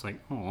 but I was just like,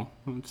 oh,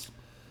 it's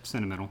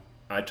sentimental.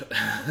 Oh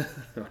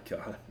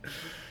God.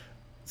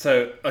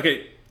 So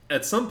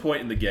at some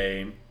point in the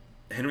game,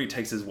 Henry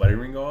takes his wedding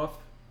ring off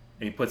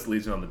and he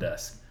leaves it on the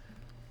desk.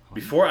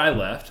 Before I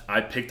left,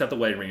 I picked up the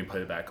wedding ring and put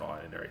it back on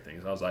and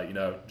everything. So I was like,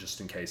 just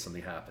in case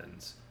something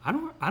happens. I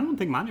don't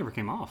think mine ever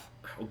came off.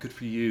 Well, good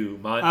for you.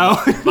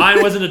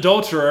 Mine was an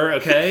adulterer.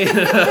 Okay,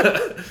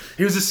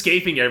 he was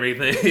escaping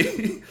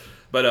everything.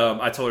 But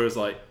I told her, it was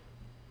like.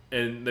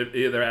 And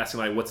they're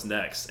asking what's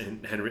next,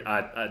 and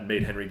I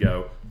made Henry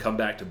go, come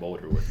back to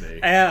Boulder with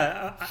me.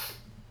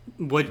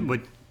 What?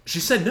 She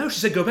said no. She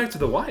said go back to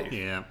the wife.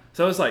 Yeah.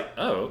 So I was like,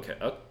 oh,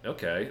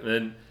 okay. And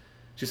then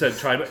she said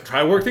try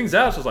to work things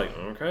out. So I was like,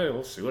 okay,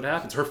 we'll see what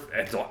happens.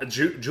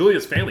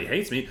 Julia's family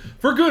hates me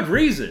for good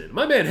reason.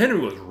 My man Henry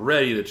was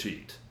ready to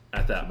cheat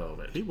at that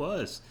moment. He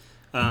was.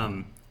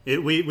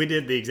 We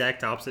did the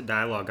exact opposite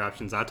dialogue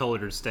options. I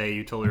told her to stay.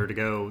 You told her to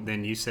go.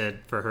 Then you said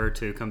for her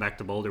to come back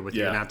to Boulder with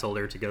you, and I told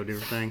her to go do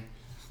her thing.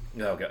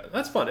 Okay,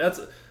 that's fun.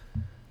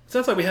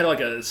 Sounds like we had we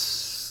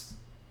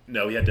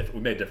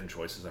made different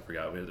choices. I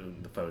forgot. We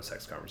had the phone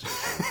sex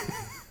conversation.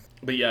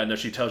 But yeah, no,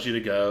 she tells you to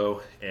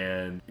go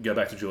and go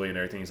back to Julia and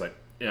everything. He's like,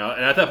 and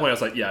at that point I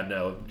was like, yeah,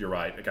 no, you're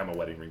right. I got my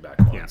wedding ring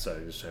back on. Yeah. So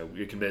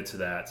we committed to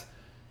that,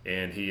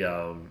 and he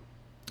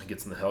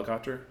gets in the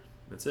helicopter.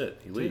 That's it.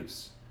 He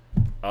leaves.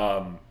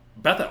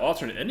 About that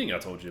alternate ending I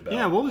told you about.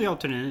 Yeah, what was the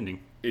alternate ending?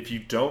 If you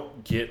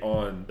don't get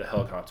on the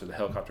helicopter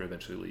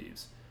eventually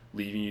leaves,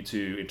 leaving you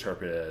to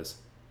interpret it as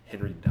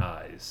Henry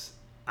dies.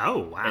 Oh,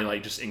 wow. And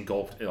like just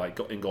engulfed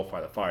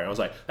by the fire. And I was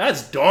like,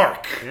 that's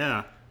dark.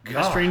 Yeah. God.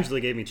 That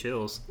strangely gave me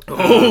chills.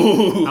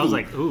 Oh. I was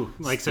like, ooh.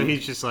 Like, so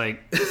he's just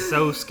like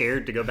so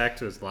scared to go back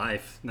to his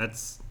life.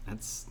 That's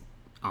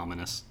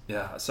ominous.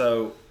 Yeah.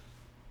 So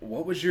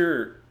what do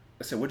you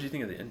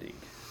think of the ending?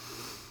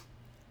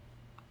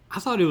 I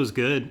thought it was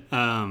good.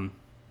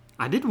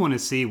 I did want to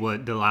see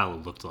what Delilah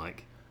looked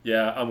like.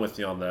 Yeah, I'm with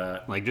you on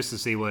that. Like, just to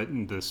see what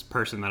this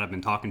person that I've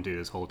been talking to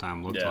this whole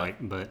time looked like.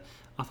 But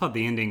I thought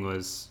the ending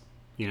was,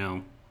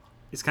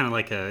 it's kind of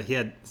like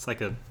it's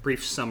like a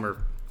brief summer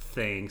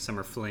fling,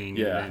 and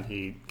then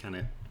he kind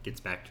of gets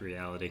back to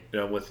reality.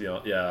 Yeah, I'm with you.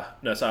 Yeah.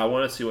 No, so I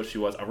want to see what she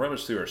was. I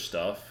rummaged through her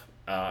stuff.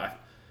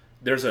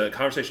 There's a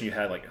conversation you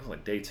had,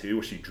 like day 2,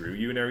 where she drew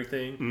you and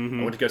everything. Mm-hmm.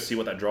 I went to go see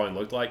what that drawing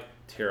looked like.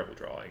 Terrible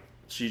drawing.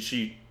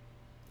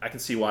 I can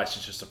see why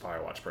she's just a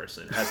Firewatch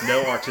person. Has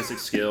no artistic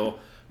skill,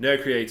 no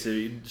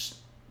creativity, just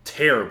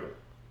terrible.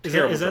 Is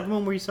that the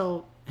one where you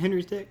saw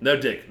Henry's dick? No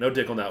dick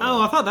on that one.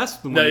 Oh, I thought that's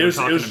the one no, you were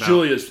talking about.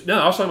 Julia's. No,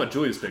 I was talking about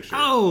Julia's picture.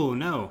 Oh,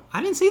 no.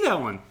 I didn't see that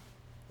one.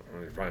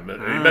 You probably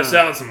missed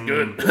out on some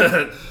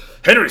good.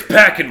 Henry's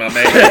packing, my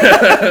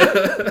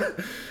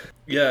man.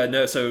 Yeah,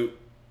 no, so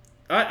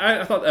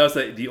I thought that was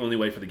the only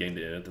way for the game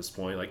to end at this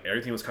point. Like,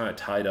 everything was kind of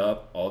tied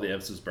up, all the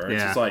evidence was burned. Yeah.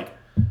 So it's like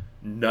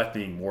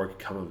nothing more could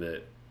come of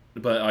it.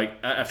 But like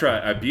after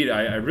I beat it,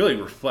 I really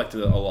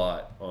reflected a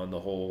lot on the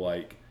whole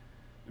like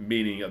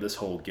meaning of this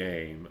whole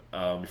game.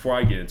 Before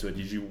I get into it,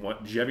 did you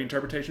have any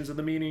interpretations of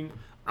the meaning?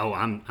 Oh,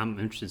 I'm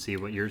interested to see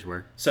what yours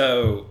were.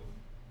 So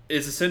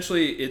it's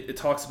essentially it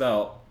talks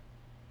about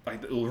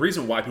like the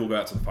reason why people go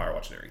out to the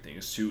Firewatch and everything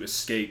is to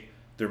escape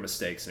their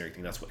mistakes and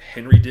everything. That's what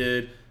Henry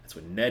did. That's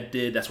what Ned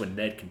did. That's what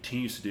Ned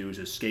continues to do, is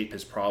escape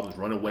his problems,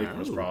 run away from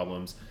his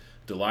problems.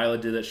 Delilah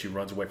did that. She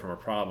runs away from her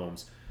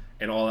problems.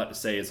 And all that to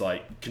say is,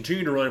 like,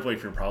 continuing to run away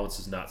from your problems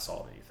does not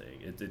solve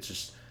anything.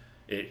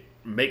 It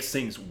makes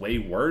things way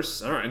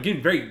worse. I don't know, I'm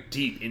getting very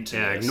deep into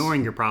this. Yeah,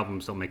 ignoring your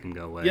problems don't make them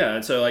go away. Yeah,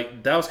 and so,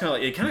 like, that was kind of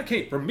like, it kind of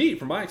came, from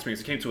my experience,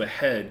 it came to a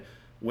head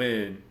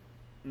when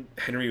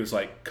Henry was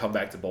like, come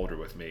back to Boulder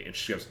with me. And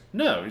she goes,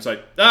 no. He's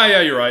like, yeah,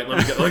 you're right.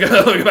 Let me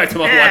go back to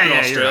my life in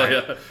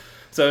Australia. Right.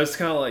 So it's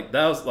kind of like,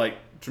 that was like,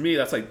 to me,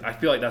 that's like, I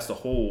feel like that's the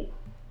whole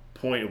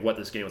point of what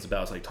this game was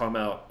about. It's like talking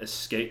about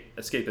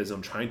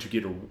escapism, trying to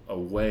get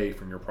away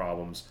from your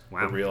problems,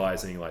 but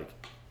realizing like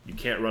you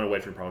can't run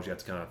away from your problems. You have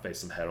to kind of face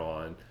them head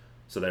on.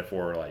 So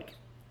therefore, like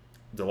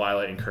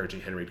Delilah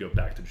encouraging Henry to go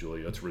back to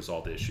Julia to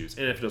resolve the issues,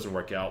 and if it doesn't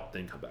work out,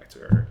 then come back to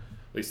her.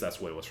 At least that's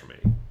what it was for me.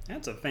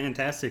 That's a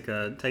fantastic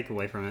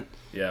takeaway from it.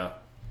 Yeah.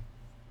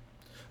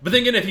 But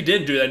then again, if he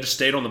didn't do that and just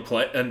stayed on the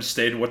play and just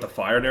stayed with the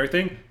fire and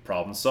everything,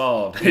 problem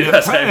solved. Yeah,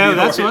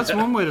 that's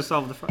one way to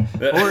solve the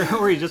fire.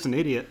 Or he's just an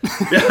idiot.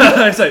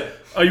 Yeah, it's like,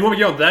 oh, you want me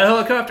to get on that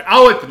helicopter?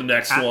 I'll wait for the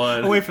next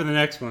one. I'll wait for the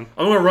next one.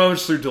 I'm going to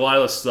rummage through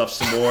Delilah's stuff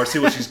some more, see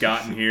what she's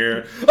got in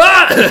here.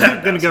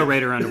 I'm going to go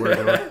raid her underwear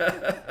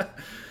door.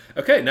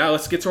 Okay, now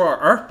let's get to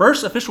our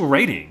first official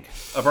rating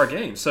of our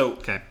game. So,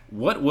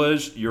 What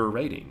was your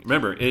rating?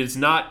 Remember, it is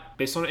not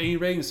based on any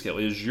rating scale.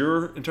 It is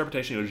your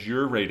interpretation. It is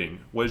your rating.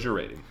 What is your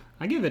rating?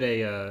 I give it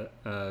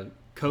a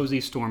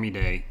cozy, stormy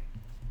day.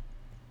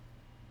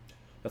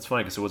 That's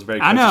funny because it was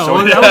very cozy. I know.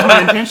 Well, that was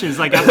my intentions.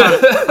 Like I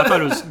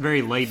thought it was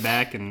very laid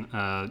back and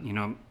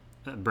a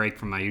break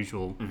from my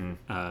usual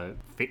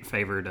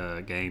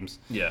favored games.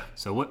 Yeah.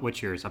 So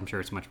what's yours? I'm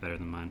sure it's much better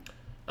than mine.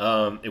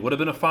 It would have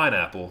been a fine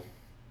apple,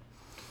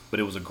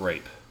 but it was a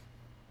grape.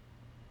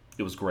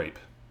 It was grape.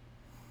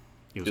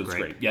 It was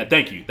great. Yeah.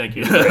 Thank you.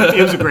 It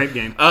was a great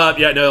game.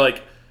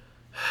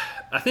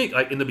 I think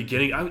like in the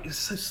beginning, it was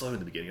so slow in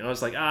the beginning. I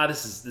was like,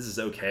 this is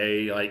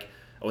okay. Like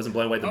I wasn't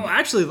blown away.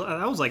 Actually,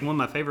 that was like one of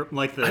my favorite,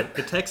 like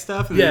the tech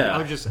stuff. And I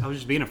was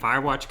just being a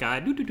Firewatch guy.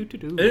 And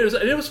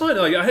it was fun.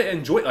 Like I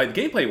enjoyed, like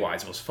gameplay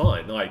wise, it was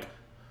fun. Like,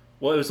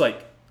 well, it was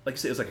like you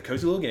said, it was like a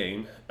cozy little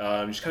game.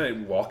 Just kind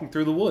of walking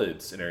through the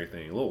woods and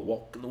everything, a little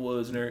walk in the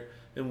woods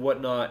and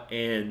whatnot.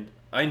 And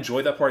I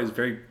enjoyed that part. It was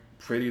very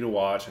pretty to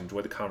watch. I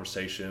enjoyed the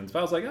conversations. But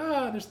I was like,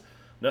 there's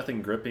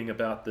nothing gripping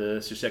about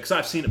this. Just because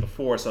I've seen it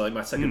before. So like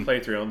my second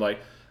playthrough, I'm like,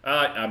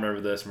 I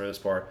remember this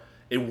part.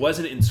 It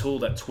wasn't until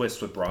that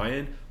twist with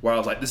Brian where I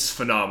was like, this is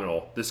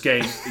phenomenal. This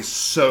game is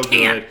so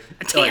good.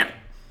 Like,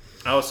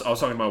 I was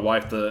talking to my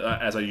wife,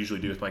 as I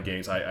usually do with my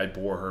games. I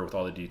bore her with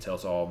all the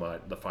details of all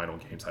the final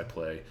games I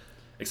play,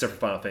 except for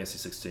Final Fantasy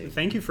 16.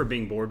 Thank you for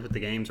being bored with the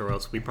games, or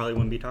else we probably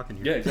wouldn't be talking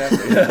here. Yeah,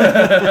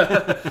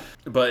 exactly.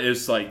 But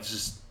it's like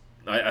just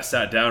I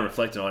sat down and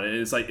reflected on it.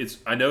 It's like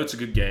I know it's a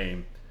good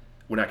game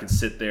when I can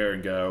sit there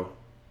and go,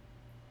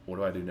 what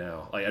do I do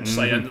now? Like I just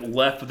I'm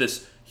left with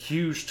this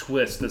huge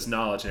twist, this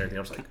knowledge and everything.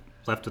 I was like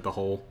left with the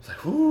hole.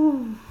 Like,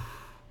 whoo. And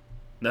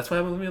that's why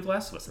I went with The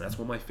Last of Us, and that's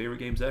one of my favorite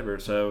games ever.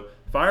 So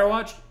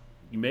Firewatch,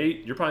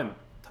 you're probably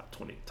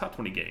top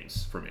 20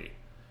 games for me.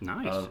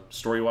 Nice.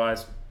 Story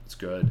wise, it's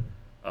good.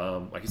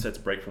 Like you said, it's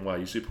a break from what I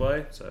usually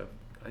play, so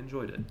I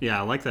enjoyed it. Yeah,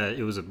 I like that.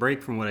 It was a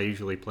break from what I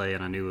usually play,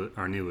 and I knew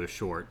it was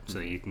short, so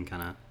you can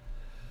kind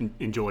of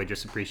enjoy,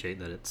 just appreciate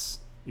that it's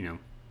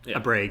a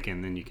break,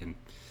 and then you can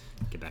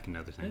get back into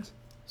other things.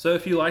 Yeah. So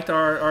if you liked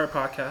our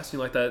podcast, you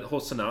like that whole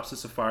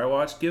synopsis of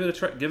Firewatch, give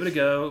it a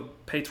go.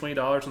 Pay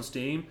 $20 on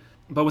Steam.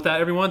 But with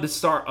that, everyone, this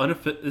is our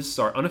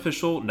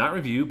unofficial, not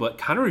review, but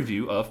kind of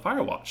review of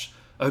Firewatch.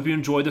 I hope you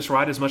enjoyed this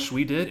ride as much as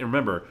we did. And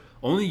remember,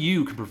 only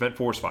you can prevent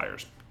forest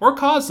fires. Or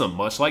cause them,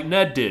 much like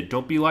Ned did.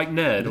 Don't be like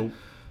Ned. Nope.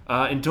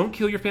 And don't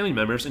kill your family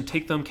members and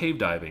take them cave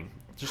diving.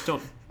 Just go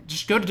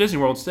to Disney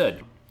World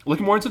instead.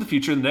 Looking more into the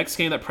future, the next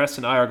game that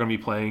Preston and I are going to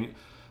be planning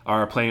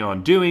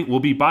on doing will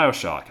be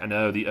BioShock. I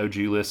know the OG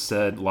list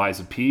said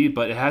Lies of P,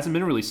 but it hasn't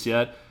been released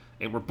yet.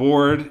 And we're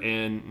bored,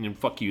 and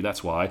fuck you,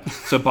 that's why.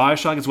 So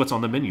BioShock is what's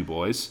on the menu,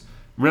 boys.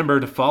 Remember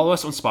to follow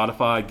us on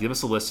Spotify, give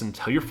us a listen,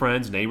 tell your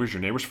friends, neighbors,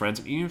 your neighbors' friends,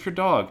 and even if your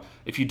dog,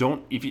 if you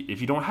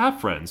don't have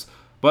friends.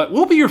 But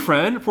we'll be your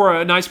friend for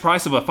a nice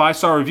price of a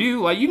 5-star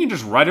review. Like, you can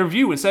just write a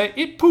review and say,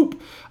 it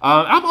poop.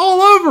 I'm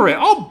all over it.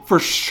 I'll for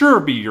sure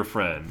be your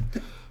friend.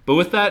 But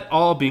with that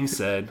all being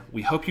said,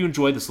 we hope you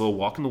enjoyed this little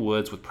walk in the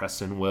woods with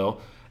Preston and Will.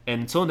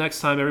 And until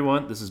next time,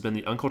 everyone, this has been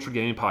the Uncultured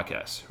Gaming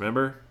Podcast.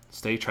 Remember,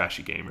 stay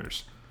trashy,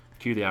 gamers.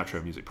 Cue the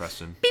outro music,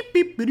 Preston. Beep,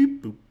 beep,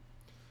 boop, boop.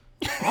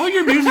 All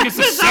your music is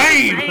the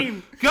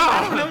same. God.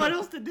 I don't know what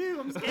else to do.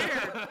 I'm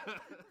scared.